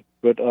seen.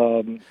 But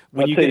when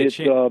you get a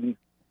chance,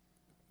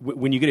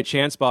 When you get a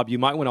chance, Bob, you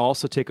might want to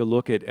also take a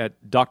look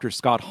at Dr.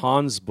 Scott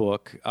Hahn's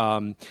book,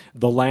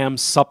 The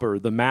Lamb's Supper,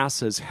 the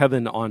Mass as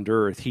Heaven on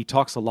Earth. He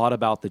talks a lot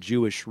about the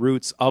Jewish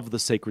roots of the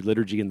sacred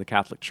liturgy in the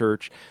Catholic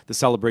Church, the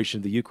celebration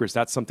of the Eucharist.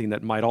 That's something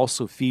that might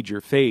also feed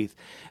your faith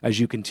as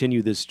you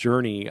continue this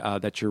journey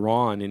that you're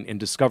on in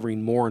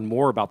discovering more and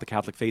more about the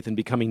Catholic faith and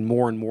becoming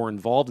more and more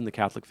involved in the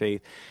Catholic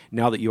faith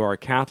now that you are a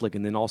Catholic,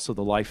 and then also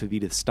the life of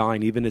Edith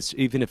Stein, even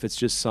if it's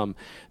just some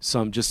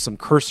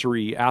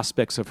cursory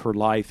aspects of her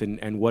life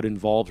and what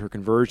involved her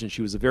conversion.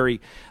 She was a very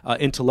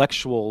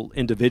intellectual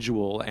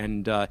individual,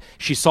 and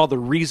she saw the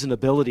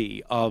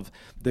reasonability of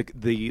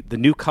the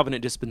New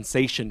Covenant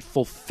dispensation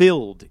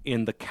fulfilled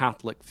in the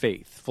Catholic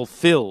faith,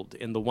 fulfilled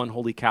in the one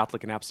holy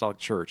Catholic and Apostolic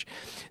Church.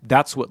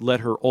 That's what led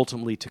her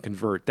ultimately to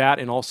convert. That,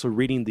 and also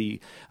reading the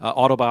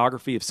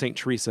autobiography of St.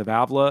 Teresa of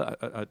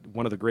Avila,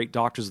 one of the great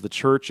doctors of the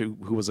Church,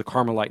 who was a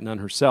Carmelite nun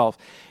herself,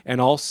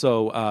 and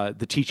also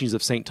the teachings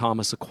of St.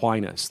 Thomas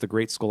Aquinas, the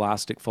great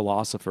scholastic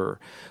philosopher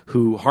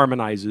who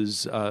harmonizes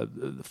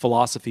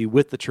philosophy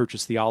with the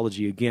Church's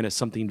theology, again, as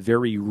something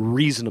very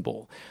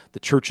reasonable, the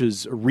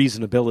Church's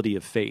reasonability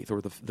of faith, or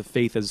the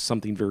faith as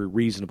something very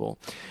reasonable.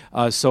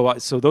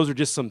 So those are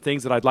just some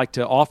things that I'd like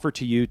to offer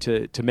to you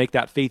to make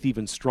that faith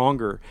even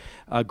stronger.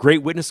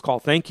 Great witness call,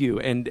 thank you.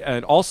 And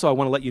also I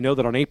want to let you know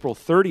that on April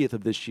 30th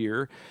of this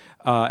year,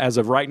 as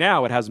of right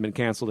now, it hasn't been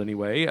canceled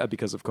anyway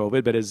because of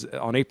COVID, but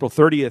on April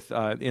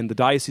 30th in the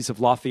Diocese of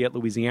Lafayette,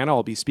 Louisiana,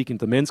 I'll be speaking at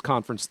the men's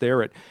conference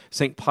there at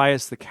St.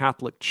 Pius the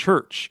Catholic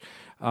Church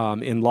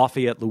in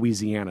Lafayette,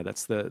 Louisiana.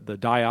 That's the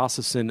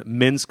Diocesan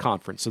Men's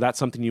Conference. So that's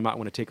something you might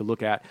want to take a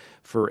look at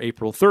for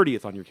April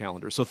 30th on your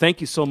calendar. So thank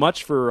you so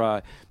much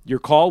for your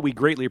call. We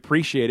greatly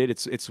appreciate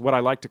it. It's what I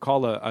like to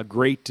call a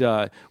great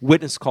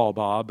witness call,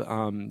 Bob,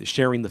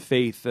 sharing the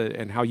faith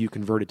and how you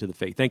converted to the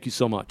faith. Thank you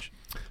so much.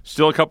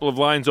 Still a couple of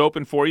lines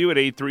open for you at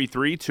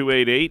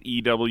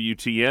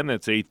 833-288-EWTN.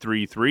 That's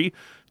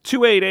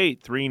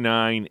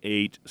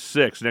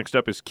 833-288-3986. Next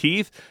up is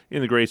Keith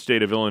in the great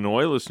state of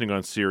Illinois, listening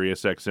on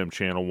Sirius XM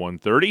Channel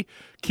 130.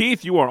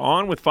 Keith, you are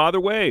on with Father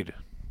Wade.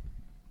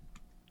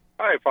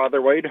 Hi,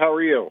 Father Wade. How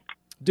are you?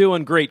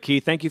 Doing great,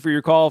 Keith. Thank you for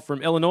your call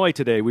from Illinois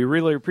today. We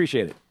really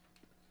appreciate it.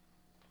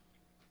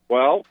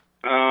 Well,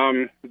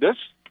 this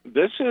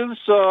is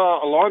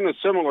along the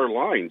similar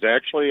lines.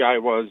 Actually, I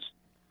was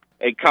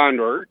a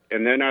convert,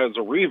 and then I was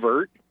a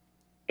revert,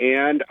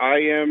 and I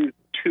am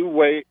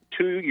 2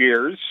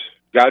 years,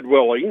 God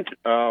willing,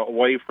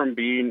 away from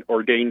being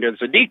ordained as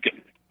a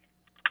deacon.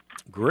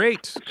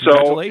 Great,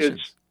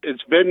 congratulations! So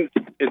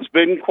it's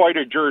been quite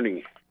a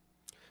journey.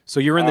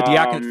 So you're in the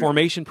diaconate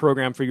formation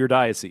program for your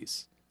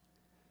diocese.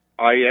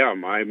 I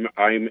am. I'm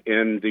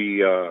in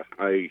the.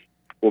 I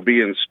will be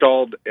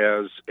installed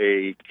as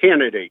a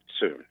candidate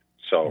soon.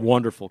 So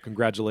wonderful!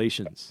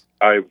 Congratulations.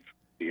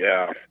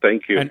 Yeah,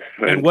 thank you.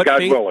 And what God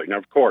faith, willing,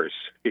 of course.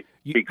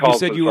 He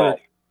calls us all.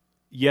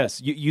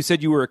 Yes, you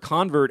said you were a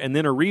convert and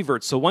then a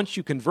revert. So once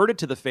you converted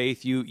to the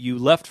faith, you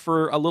left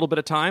for a little bit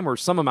of time or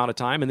some amount of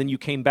time, and then you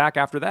came back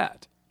after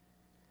that.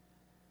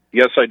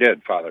 Yes, I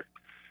did, Father.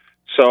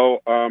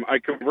 So I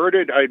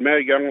converted. I met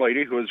a young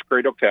lady who was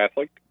cradle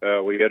Catholic.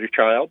 We had a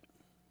child,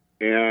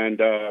 and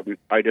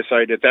I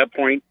decided at that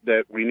point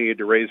that we needed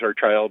to raise our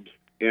child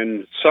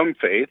in some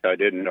faith. I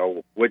didn't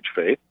know which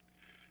faith.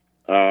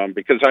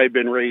 Because I had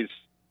been raised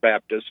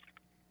Baptist,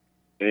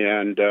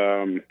 and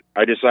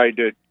I decided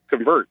to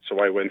convert.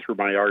 So I went through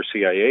my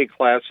RCIA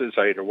classes.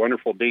 I had a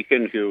wonderful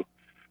deacon who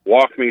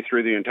walked me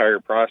through the entire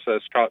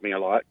process, taught me a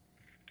lot.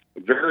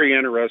 Very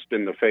interested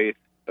in the faith,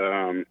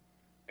 and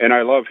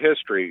I love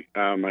history.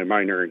 My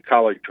minor in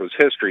college was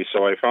history,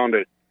 so I found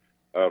it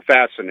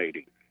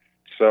fascinating.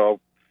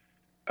 So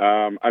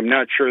I'm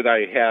not sure that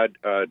I had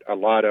a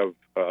lot of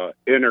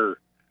inner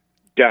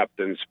depth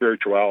and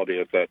spirituality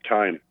at that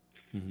time.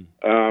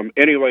 Mm-hmm.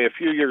 Anyway, a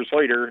few years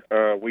later,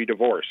 we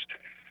divorced,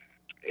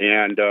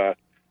 and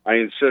I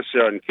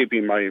insisted on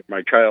keeping my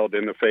child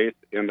in the faith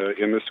in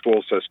the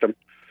school system.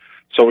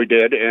 So we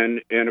did,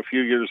 and a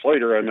few years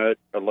later, I met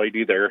a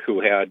lady there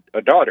who had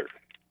a daughter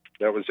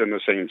that was in the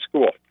same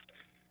school.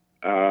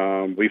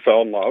 We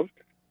fell in love.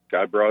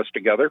 God brought us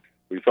together.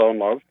 We fell in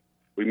love.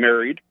 We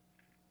married,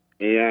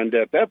 and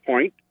at that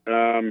point,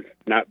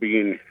 not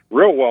being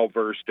real well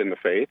versed in the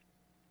faith,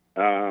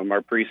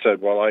 our priest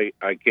said, "Well, I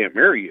can't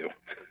marry you."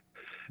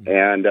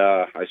 And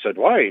I said,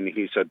 "Why?" And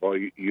he said, "Well,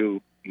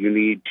 you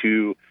need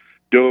to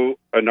do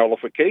a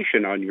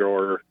nullification on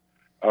your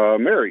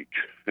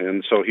marriage."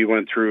 And so he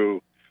went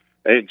through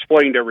and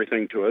explained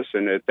everything to us.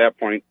 And at that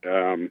point,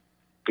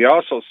 he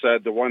also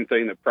said the one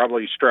thing that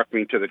probably struck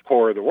me to the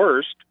core of the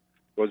worst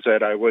was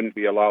that I wouldn't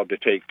be allowed to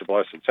take the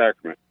Blessed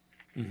Sacrament,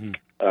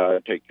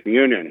 take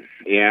communion.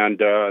 And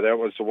that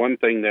was the one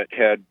thing that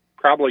had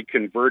probably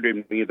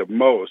converted me the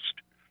most.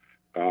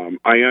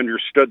 I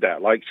understood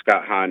that, like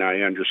Scott Hahn,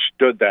 I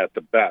understood that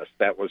the best.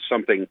 That was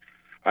something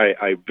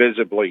I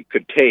visibly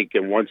could take,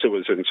 and once it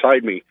was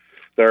inside me,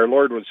 that our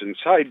Lord was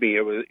inside me,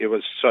 it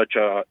was such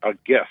a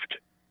gift.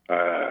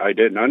 I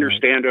didn't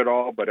understand it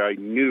all, but I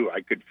knew I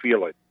could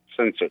feel it,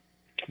 sense it.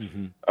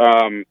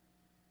 Mm-hmm.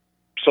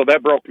 so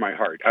that broke my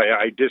heart.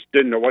 I just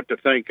didn't know what to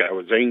think. I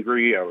was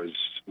angry. I was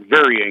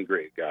very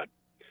angry at God.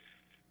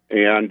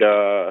 And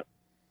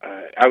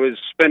I was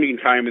spending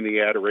time in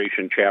the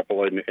Adoration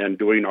Chapel and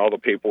doing all the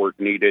paperwork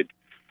needed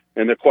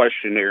and the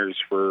questionnaires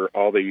for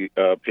all the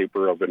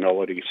paper of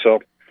nullity. So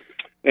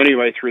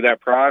anyway, through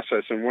that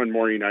process, and one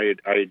morning I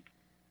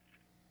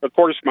of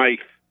course, my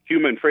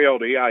human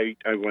frailty, I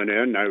went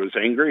in, I was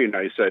angry, and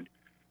I said,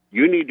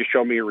 you need to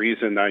show me a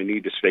reason I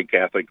need to stay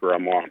Catholic or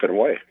I'm walking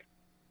away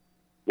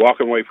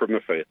from the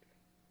faith.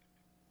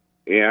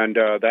 And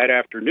that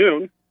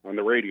afternoon on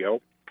the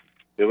radio,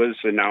 it was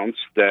announced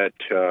that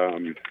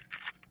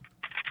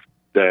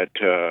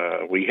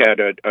we had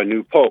a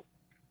new Pope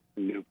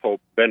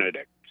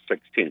Benedict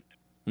XVI.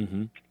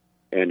 Mm-hmm.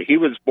 And he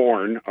was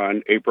born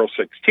on April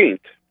 16th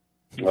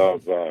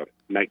of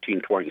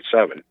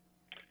 1927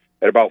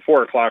 at about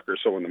 4 o'clock or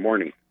so in the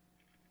morning.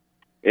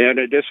 And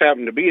it just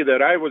happened to be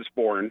that I was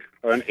born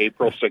on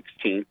April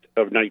 16th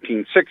of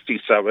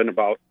 1967,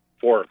 about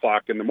 4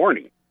 o'clock in the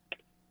morning.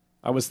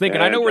 I was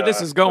thinking, I know where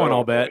this is going,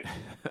 I'll bet.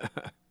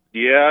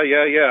 Yeah,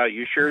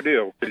 you sure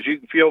do, because you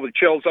can feel the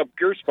chills up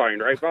your spine,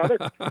 right, Father?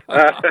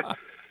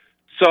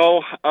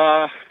 So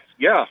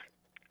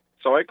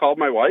I called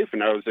my wife,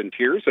 and I was in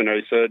tears, and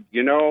I said,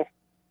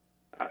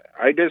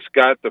 I just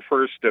got the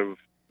first of,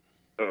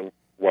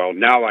 well,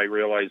 now I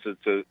realize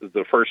it's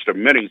the first of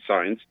many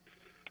signs,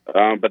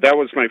 but that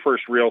was my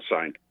first real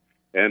sign,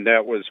 and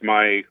that was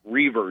my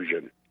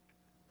reversion.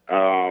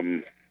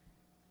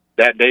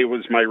 That day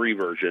was my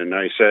reversion.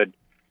 I said,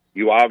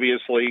 you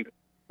obviously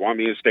want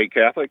me to stay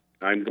Catholic?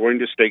 I'm going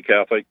to stay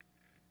Catholic,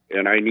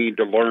 and I need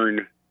to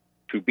learn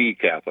to be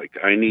Catholic.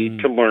 I need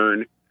to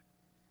learn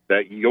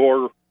that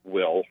your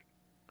will,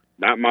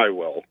 not my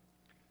will.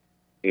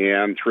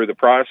 And through the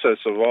process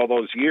of all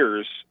those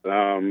years,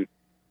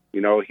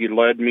 he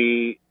led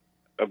me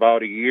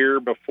about a year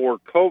before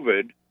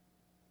COVID,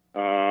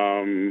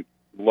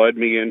 led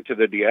me into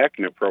the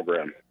diaconate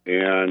program.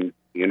 And,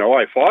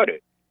 I fought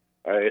it.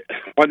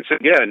 Once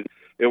again,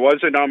 it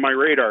wasn't on my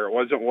radar. It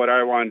wasn't what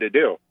I wanted to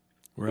do.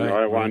 Right,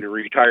 I wanted to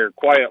retire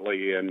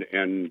quietly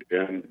and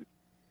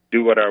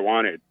do what I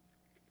wanted.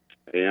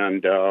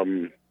 And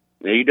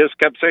he just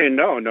kept saying,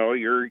 no,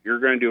 you're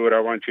going to do what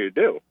I want you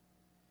to do.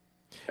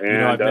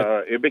 And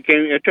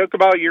it took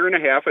about a year and a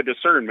half of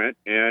discernment,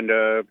 and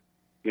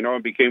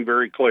it became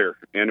very clear,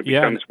 and it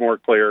becomes more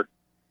clear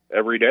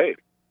every day.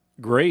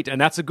 Great, and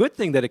that's a good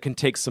thing that it can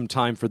take some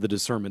time for the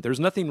discernment. There's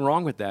nothing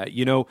wrong with that.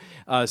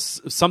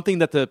 Something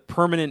that the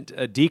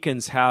permanent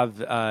deacons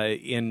have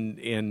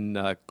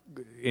in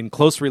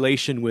close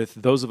relation with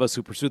those of us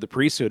who pursue the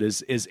priesthood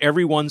is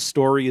everyone's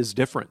story is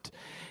different.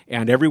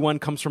 And everyone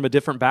comes from a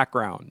different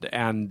background,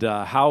 and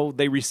how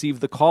they receive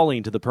the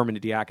calling to the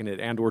permanent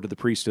diaconate and or to the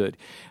priesthood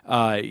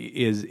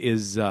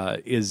is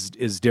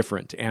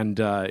different.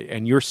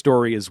 And your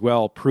story as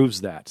well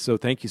proves that. So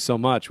thank you so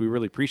much. We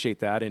really appreciate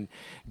that, and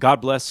God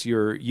bless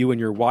you and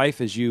your wife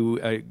as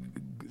you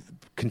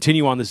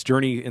continue on this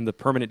journey in the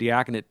permanent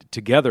diaconate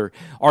together.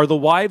 Are the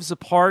wives a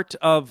part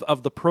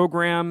of the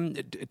program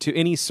to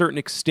any certain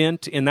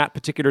extent in that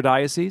particular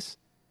diocese?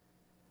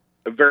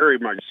 Very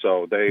much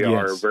so. They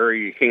are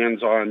very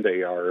hands-on.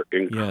 They are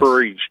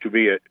encouraged to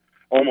be at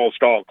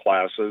almost all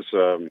classes.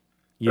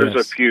 There's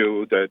a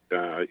few that,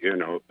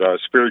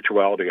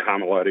 spirituality,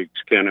 homiletics,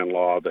 canon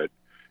law that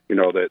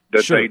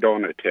they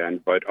don't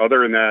attend. But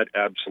other than that,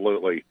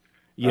 absolutely.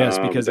 Yes,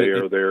 because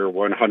they're there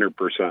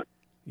 100%.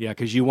 Yeah,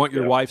 because you want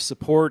your wife's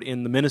support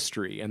in the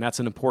ministry, and that's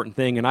an important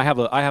thing. And I have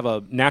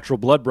a natural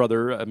blood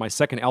brother, my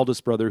second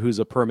eldest brother, who's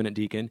a permanent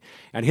deacon,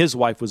 and his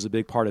wife was a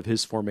big part of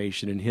his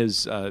formation and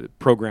his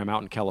program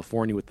out in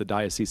California with the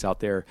diocese out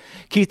there.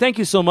 Keith, thank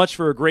you so much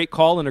for a great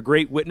call and a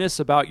great witness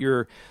about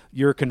your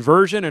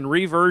conversion and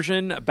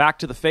reversion back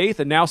to the faith,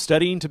 and now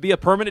studying to be a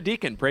permanent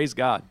deacon. Praise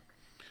God.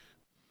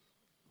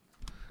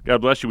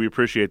 God bless you. We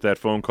appreciate that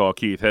phone call,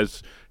 Keith.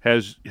 Has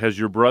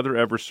your brother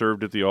ever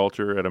served at the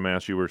altar at a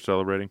mass you were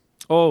celebrating?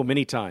 Oh,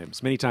 many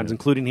times,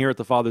 including here at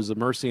the Fathers of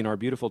Mercy in our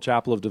beautiful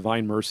Chapel of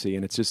Divine Mercy,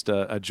 and it's just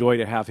a joy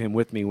to have him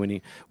with me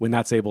when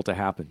that's able to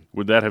happen.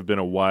 Would that have been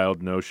a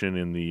wild notion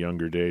in the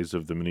younger days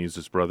of the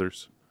Menezes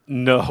brothers?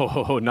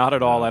 No, not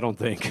at all, I don't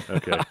think.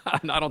 Okay.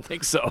 I don't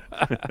think so.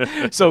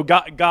 So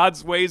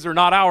God's ways are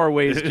not our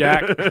ways,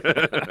 Jack.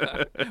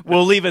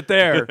 We'll leave it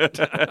there.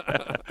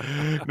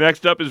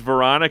 Next up is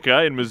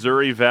Veronica in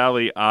Missouri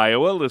Valley,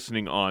 Iowa,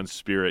 listening on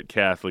Spirit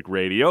Catholic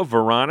Radio.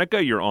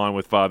 Veronica, you're on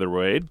with Father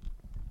Wade.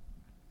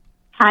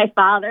 Hi,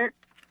 Father.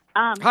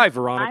 Hi,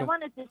 Veronica. I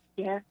wanted to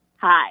share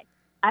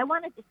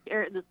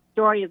the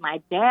story of my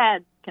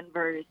dad's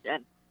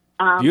conversion.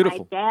 Beautiful.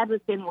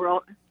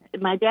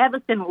 My dad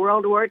was in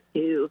World War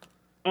II,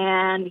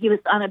 and he was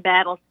on a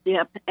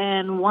battleship.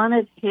 And one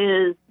of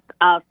his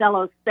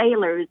fellow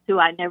sailors, who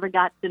I never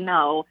got to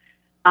know,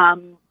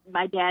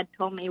 my dad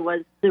told me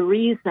was the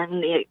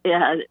reason, the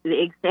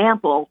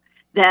example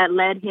that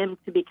led him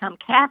to become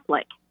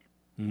Catholic.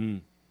 Mm-hmm.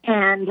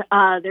 And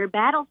their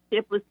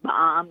battleship was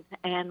bombed,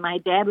 and my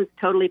dad was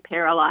totally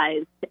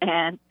paralyzed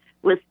and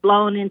was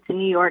flown into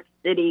New York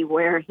City,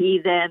 where he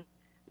then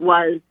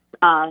was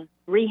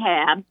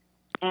rehabbed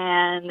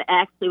and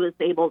actually was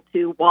able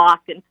to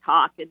walk and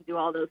talk and do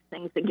all those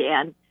things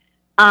again.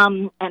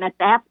 And at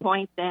that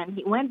point, then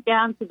he went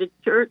down to the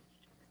church.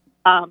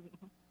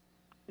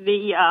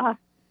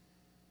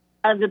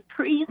 The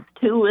priest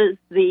who was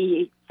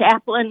the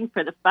chaplain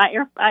for the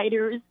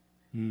firefighters,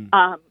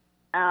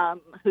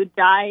 who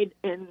died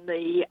in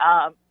the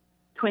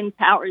Twin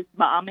Towers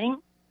bombing.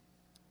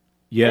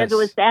 Yes. It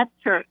was that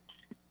church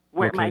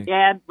where Okay. my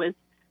dad was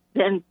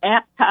then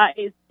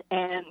baptized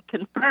and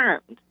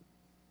confirmed.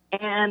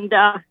 And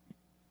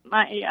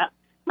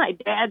my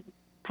dad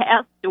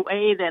passed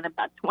away then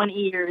about 20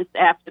 years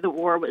after the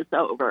war was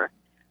over.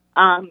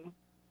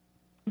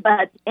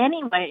 But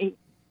anyway,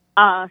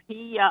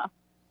 he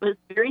was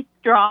very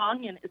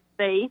strong in his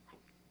faith.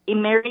 He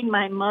married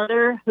my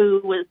mother, who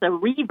was a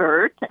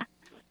revert.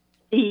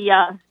 He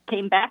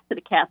came back to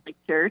the Catholic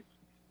Church,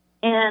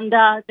 and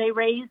they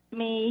raised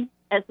me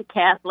as a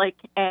Catholic,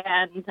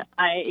 and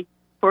I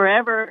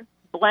forever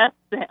bless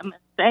them and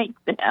thank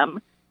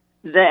them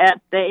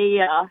that they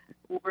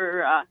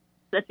were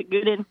such a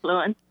good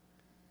influence.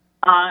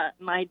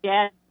 My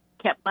dad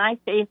kept my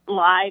faith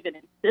alive and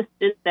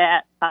insisted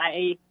that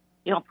I,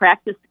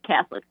 practice the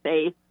Catholic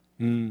faith,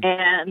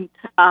 and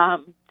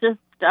just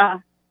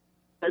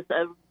was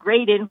a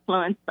great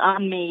influence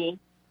on me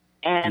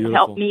and Beautiful.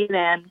 helped me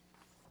then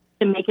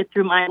to make it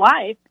through my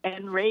life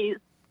and raise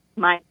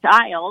my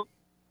child.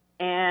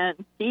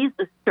 And she's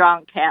a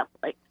strong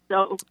Catholic.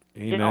 So,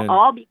 Amen.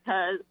 all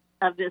because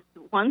of this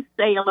one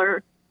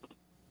sailor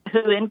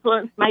who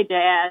influenced my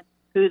dad,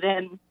 who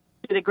then,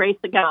 through the grace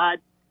of God,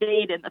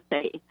 stayed in the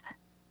faith.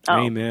 So,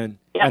 Amen.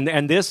 yeah.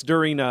 And this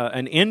during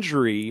an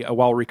injury,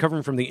 while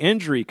recovering from the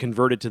injury,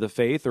 converted to the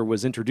faith or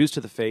was introduced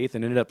to the faith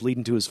and ended up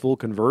leading to his full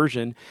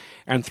conversion.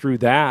 And through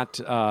that,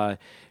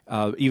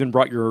 even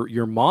brought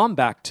your mom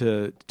back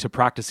to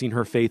practicing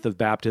her faith of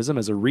baptism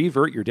as a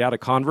revert, your dad a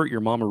convert, your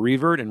mom a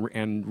revert,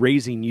 and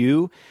raising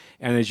you.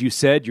 And as you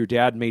said, your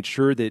dad made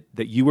sure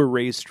that you were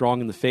raised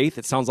strong in the faith.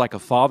 It sounds like a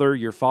father.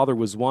 Your father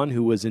was one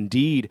who was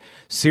indeed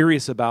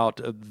serious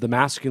about the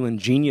masculine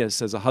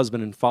genius as a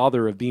husband and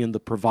father of being the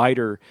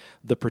provider,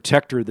 the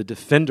protector, the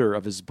defender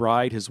of his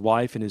bride, his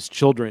wife, and his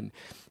children,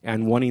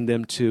 and wanting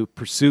them to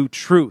pursue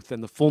truth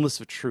and the fullness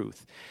of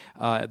truth,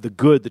 the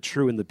good, the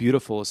true, and the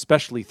beautiful,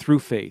 especially through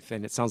faith.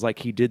 And it sounds like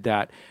he did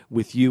that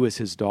with you as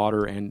his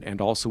daughter and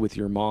also with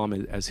your mom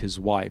as his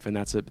wife. And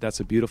that's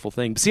a beautiful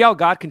thing. See how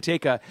God can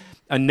take a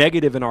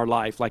negative in our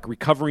life, like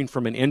recovering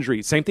from an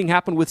injury. Same thing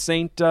happened with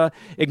St.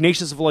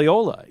 Ignatius of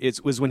Loyola.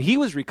 It was when he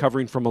was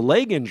recovering from a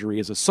leg injury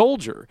as a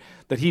soldier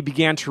that he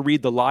began to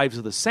read the lives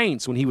of the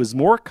saints, when he was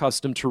more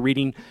accustomed to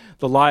reading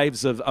the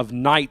lives of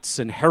knights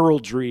and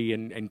heraldry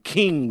and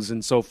kings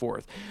and so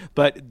forth.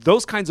 But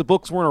those kinds of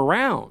books weren't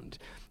around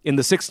in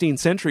the 16th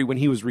century when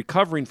he was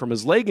recovering from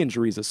his leg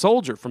injury as a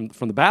soldier from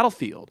the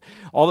battlefield.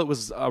 All that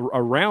was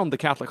around the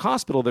Catholic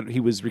hospital that he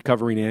was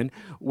recovering in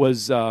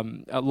was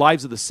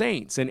Lives of the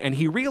Saints. And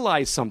he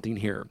realized something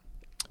here,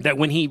 that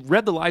when he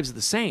read the Lives of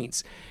the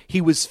Saints,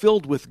 he was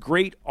filled with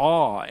great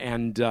awe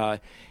and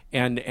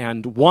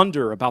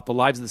wonder about the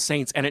lives of the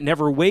saints, and it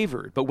never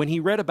wavered. But when he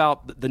read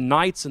about the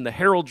knights and the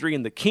heraldry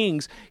and the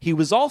kings, he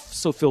was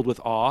also filled with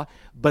awe,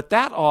 but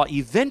that awe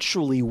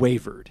eventually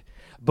wavered.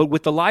 But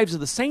with the Lives of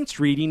the Saints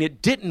reading, it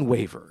didn't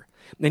waver.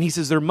 And he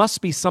says there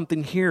must be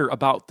something here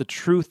about the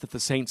truth that the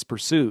saints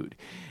pursued.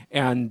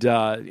 And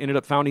ended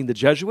up founding the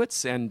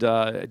Jesuits, and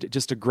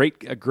just a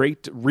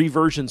great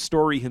reversion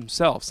story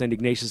himself, St.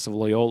 Ignatius of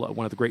Loyola,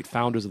 one of the great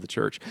founders of the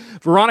church.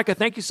 Veronica,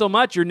 thank you so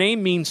much. Your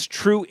name means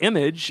true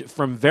image,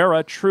 from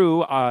Vera,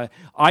 true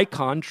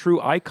icon, true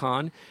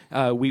icon.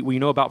 We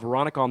know about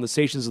Veronica on the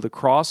Stations of the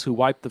Cross, who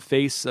wiped the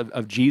face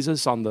of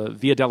Jesus on the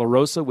Via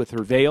Dolorosa with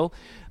her veil.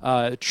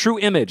 True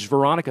image,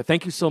 Veronica,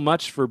 thank you so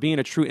much for being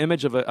a true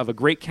image of a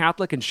great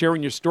Catholic and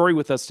sharing your story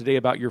with us today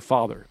about your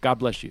father. God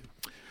bless you.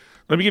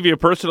 Let me give you a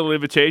personal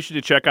invitation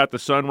to check out the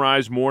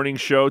Sunrise Morning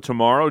Show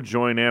tomorrow.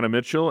 Join Anna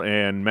Mitchell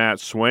and Matt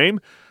Swaim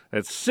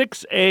at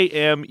 6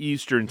 a.m.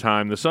 Eastern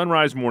Time. The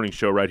Sunrise Morning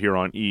Show right here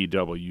on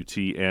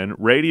EWTN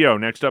Radio.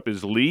 Next up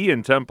is Lee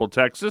in Temple,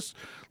 Texas,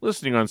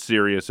 listening on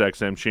Sirius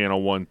XM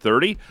Channel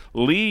 130.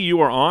 Lee, you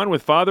are on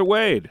with Father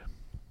Wade.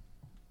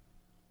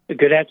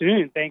 Good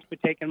afternoon. Thanks for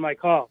taking my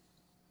call.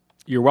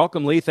 You're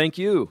welcome, Lee. Thank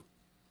you.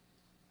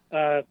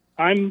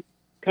 I'm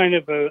kind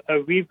of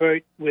a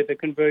revert with a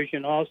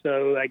conversion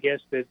also, I guess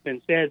that's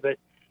been said, but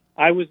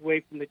I was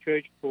away from the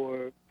church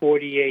for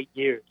 48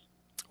 years.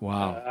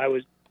 Wow. I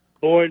was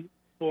born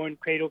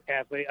cradle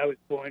Catholic. I was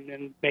born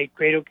and made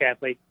cradle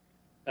Catholic.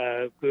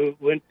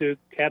 Went to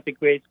Catholic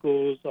grade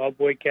schools,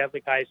 all-boy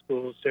Catholic high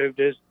schools, served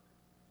as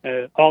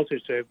altar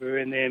server,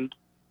 and then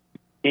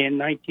in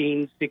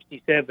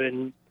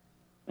 1967,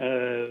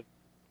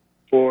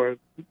 for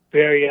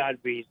very odd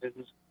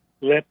reasons,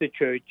 left the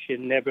church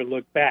and never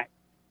looked back.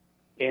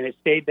 And it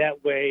stayed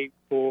that way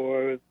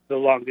for the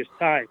longest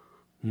time.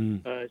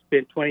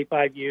 Spent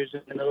 25 years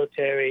in the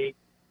military.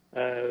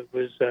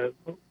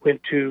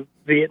 Went to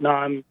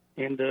Vietnam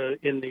in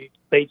the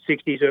late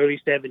 60s, early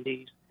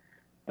 70s,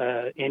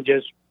 and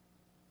just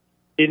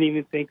didn't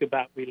even think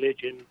about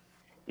religion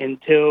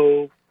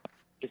until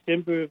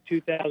December of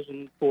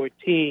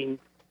 2014,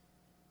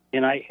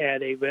 and I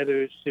had a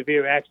rather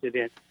severe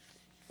accident.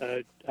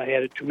 I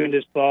had a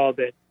tremendous fall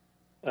that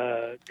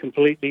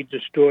completely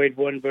destroyed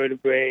one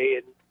vertebrae,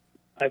 and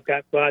I've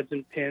got rods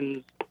and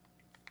pins.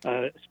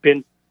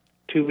 Spent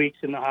 2 weeks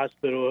in the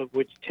hospital, of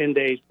which 10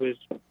 days was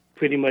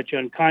pretty much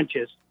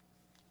unconscious.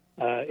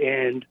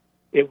 And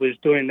it was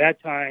during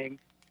that time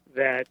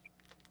that,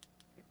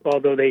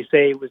 although they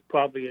say it was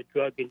probably a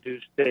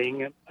drug-induced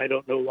thing, I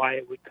don't know why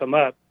it would come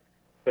up,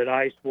 but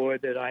I swore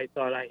that I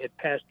thought I had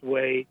passed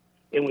away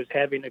and was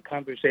having a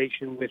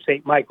conversation with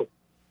St. Michael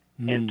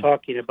and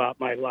talking about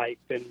my life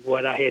and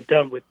what I had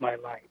done with my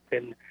life.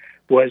 And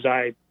was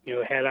I,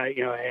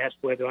 I asked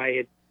whether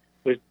I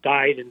was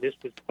died, and this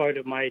was part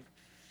of my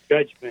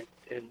judgment.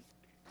 And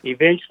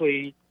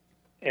eventually,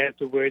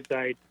 afterwards,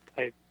 I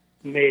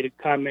made a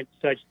comment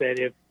such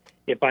that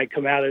if I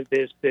come out of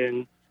this,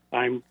 then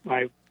I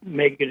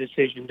make a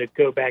decision to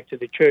go back to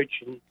the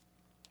church. And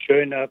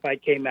sure enough, I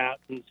came out,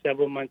 and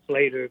several months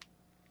later,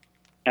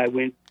 I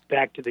went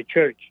back to the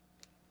church.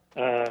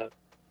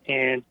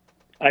 And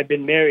I've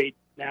been married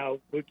now.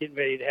 We're getting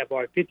ready to have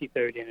our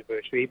 53rd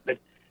anniversary, but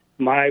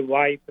my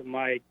wife and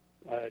my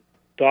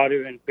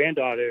daughter and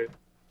granddaughter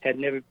had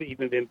never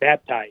even been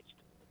baptized.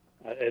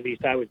 At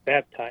least I was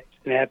baptized.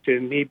 And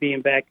after me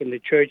being back in the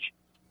church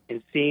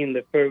and seeing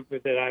the fervor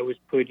that I was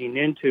putting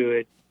into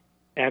it,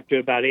 after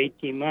about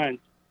 18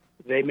 months,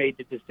 they made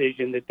the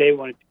decision that they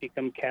wanted to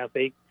become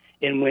Catholic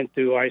and went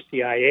through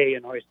RCIA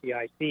and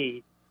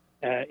RCIC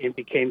and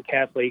became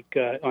Catholic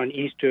on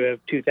Easter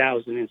of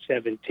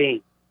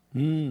 2017.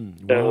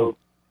 So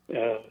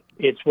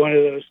it's one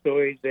of those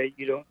stories that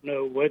you don't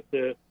know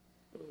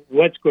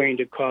what's going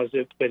to cause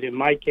it, but in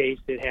my case,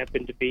 it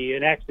happened to be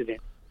an accident.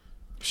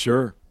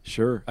 Sure.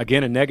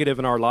 Again, a negative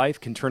in our life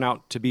can turn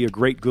out to be a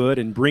great good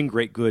and bring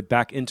great good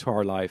back into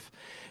our life.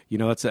 You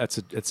know, it's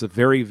a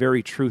very,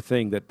 very true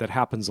thing that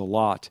happens a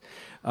lot.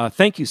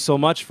 Thank you so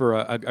much for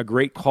a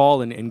great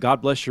call, and God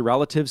bless your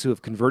relatives who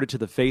have converted to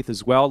the faith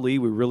as well, Lee.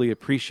 We really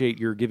appreciate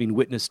your giving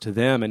witness to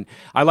them. And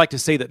I like to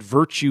say that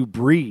virtue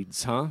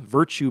breeds,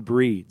 Virtue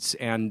breeds.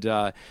 And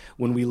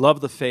when we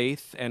love the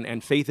faith,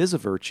 and faith is a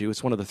virtue,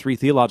 it's one of the three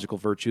theological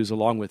virtues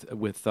along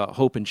with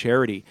hope and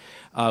charity,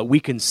 we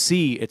can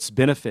see its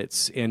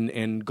benefits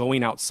in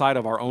going outside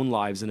of our own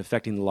lives and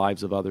affecting the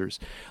lives of others.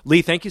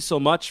 Lee, thank you so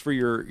much for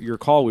your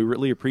call. We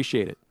really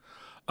appreciate it.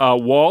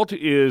 Walt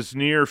is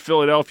near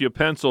Philadelphia,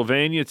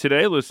 Pennsylvania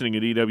today, listening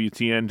at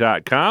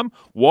EWTN.com.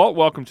 Walt,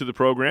 welcome to the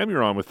program.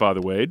 You're on with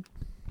Father Wade.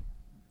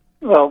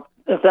 Well,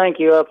 thank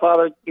you.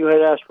 Father, you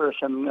had asked for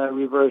some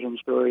reversion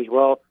stories.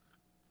 Well,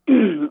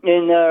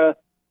 in,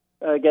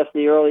 I guess,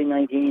 the early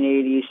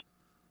 1980s,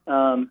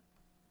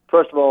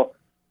 first of all,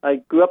 I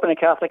grew up in a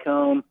Catholic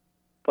home,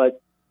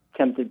 but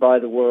tempted by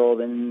the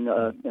world, and,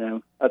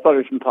 I thought it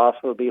was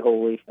impossible to be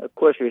holy. Of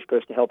course, you're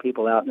supposed to help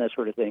people out and that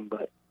sort of thing,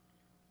 but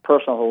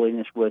personal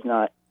holiness was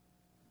not,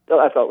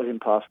 I thought was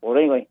impossible. But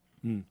anyway,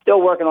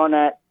 still working on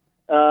that.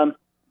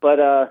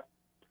 But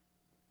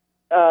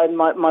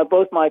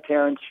both my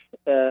parents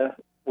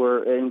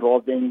were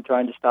involved in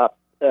trying to stop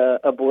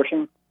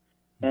abortion,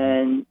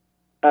 and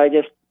I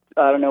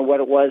don't know what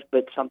it was,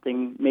 but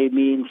something made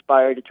me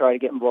inspired to try to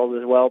get involved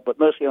as well, but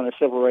mostly on a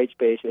civil rights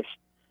basis.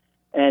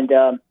 And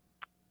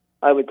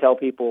I would tell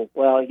people,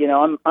 well,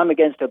 I'm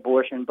against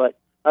abortion, but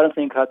I don't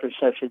think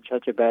contraception is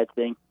such a bad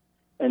thing.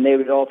 And they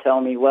would all tell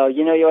me, well,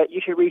 you know what,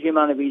 you should read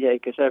Humana Vitae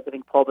because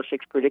everything Paul VI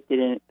predicted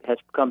in it has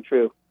come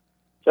true.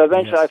 So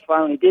eventually I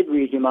finally did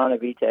read Humana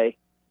Vitae.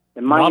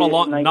 And not a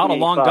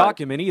long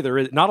document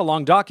either. Not a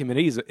long document,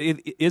 is it? No,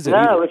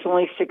 either? It's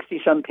only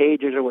 60-some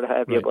pages or what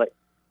have you. But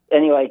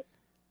anyway,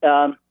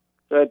 so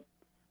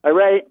I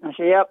read it. I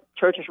said, yep,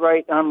 church is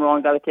right. I'm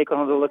wrong. Got to take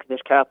another look at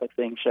this Catholic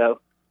thing.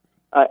 So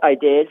I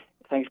did,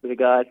 thanks be to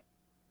God.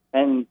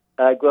 And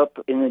I grew up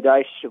in the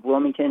Diocese of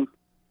Wilmington,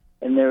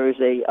 and there was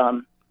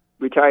a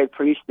retired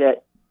priest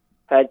that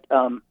had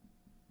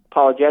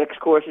apologetics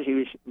courses. He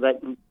was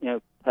letting,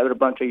 having a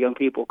bunch of young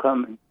people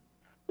come and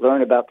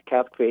learn about the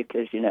Catholic faith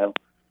because,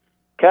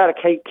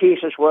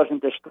 catechesis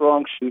wasn't a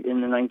strong suit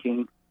in the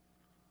 1970s,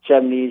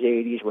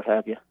 80s, what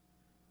have you.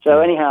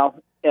 So anyhow,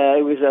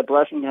 it was a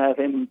blessing to have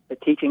him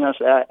teaching us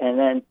that. And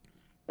then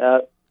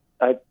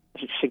I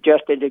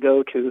suggested to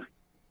go to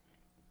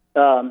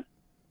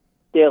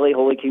daily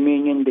Holy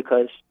Communion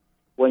because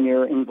when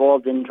you're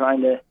involved in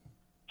trying to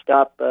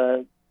stop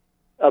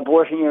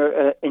abortion,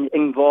 you're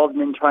involved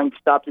in trying to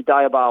stop the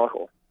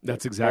diabolical.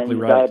 That's exactly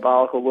and right. The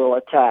diabolical will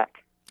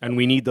attack. And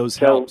we need those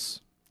helps.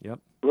 Yep.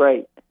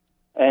 Right.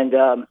 And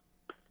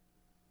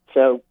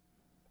so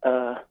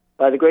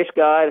by the grace of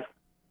God,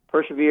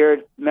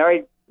 persevered,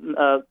 married,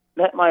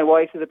 met my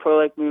wife through the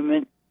pro-life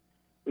movement.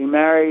 We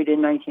married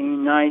in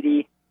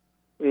 1990.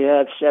 We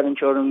have 7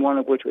 children, one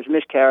of which was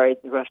miscarried.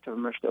 The rest of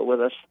them are still with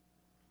us,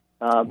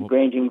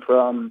 ranging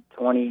from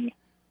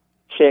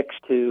 26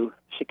 to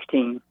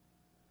 16.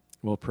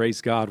 Well,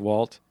 praise God,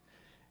 Walt.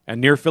 And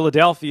near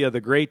Philadelphia,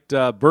 the great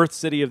birth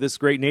city of this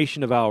great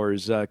nation of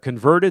ours,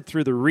 converted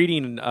through the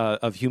reading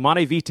of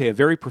Humanae Vitae, a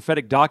very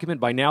prophetic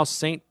document by now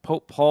St.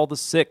 Pope Paul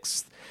VI.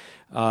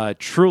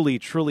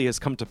 Truly has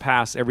come to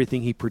pass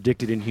everything he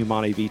predicted in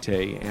Humanae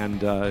Vitae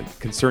and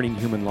concerning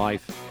human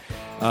life.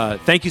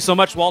 Thank you so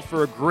much, Walt,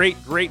 for a great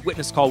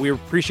witness call. We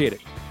appreciate it.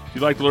 If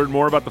you'd like to learn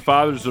more about the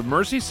Fathers of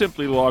Mercy,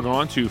 simply log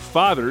on to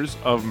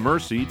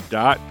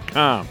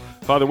fathersofmercy.com.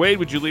 Father Wade,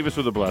 would you leave us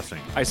with a blessing?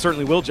 I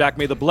certainly will, Jack.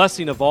 May the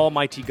blessing of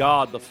Almighty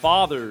God, the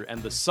Father,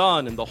 and the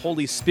Son, and the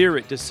Holy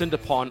Spirit descend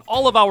upon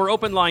all of our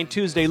Open Line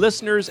Tuesday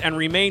listeners and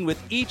remain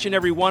with each and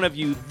every one of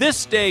you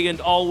this day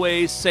and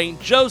always. St.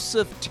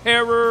 Joseph,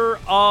 terror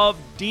of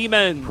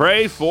demons.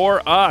 Pray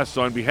for us.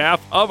 On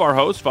behalf of our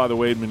host, Father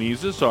Wade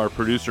Menezes, our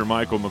producer,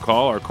 Michael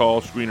McCall, our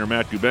call screener,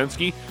 Matt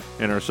Gubensky,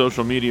 and our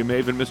social media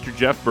maven, Mr.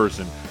 Jeff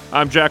Burson.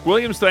 I'm Jack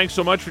Williams. Thanks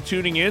so much for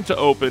tuning in to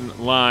Open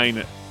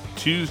Line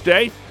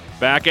Tuesday.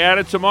 Back at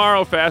it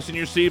tomorrow. Fasten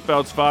your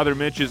seatbelts. Father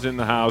Mitch is in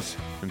the house.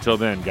 Until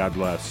then, God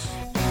bless.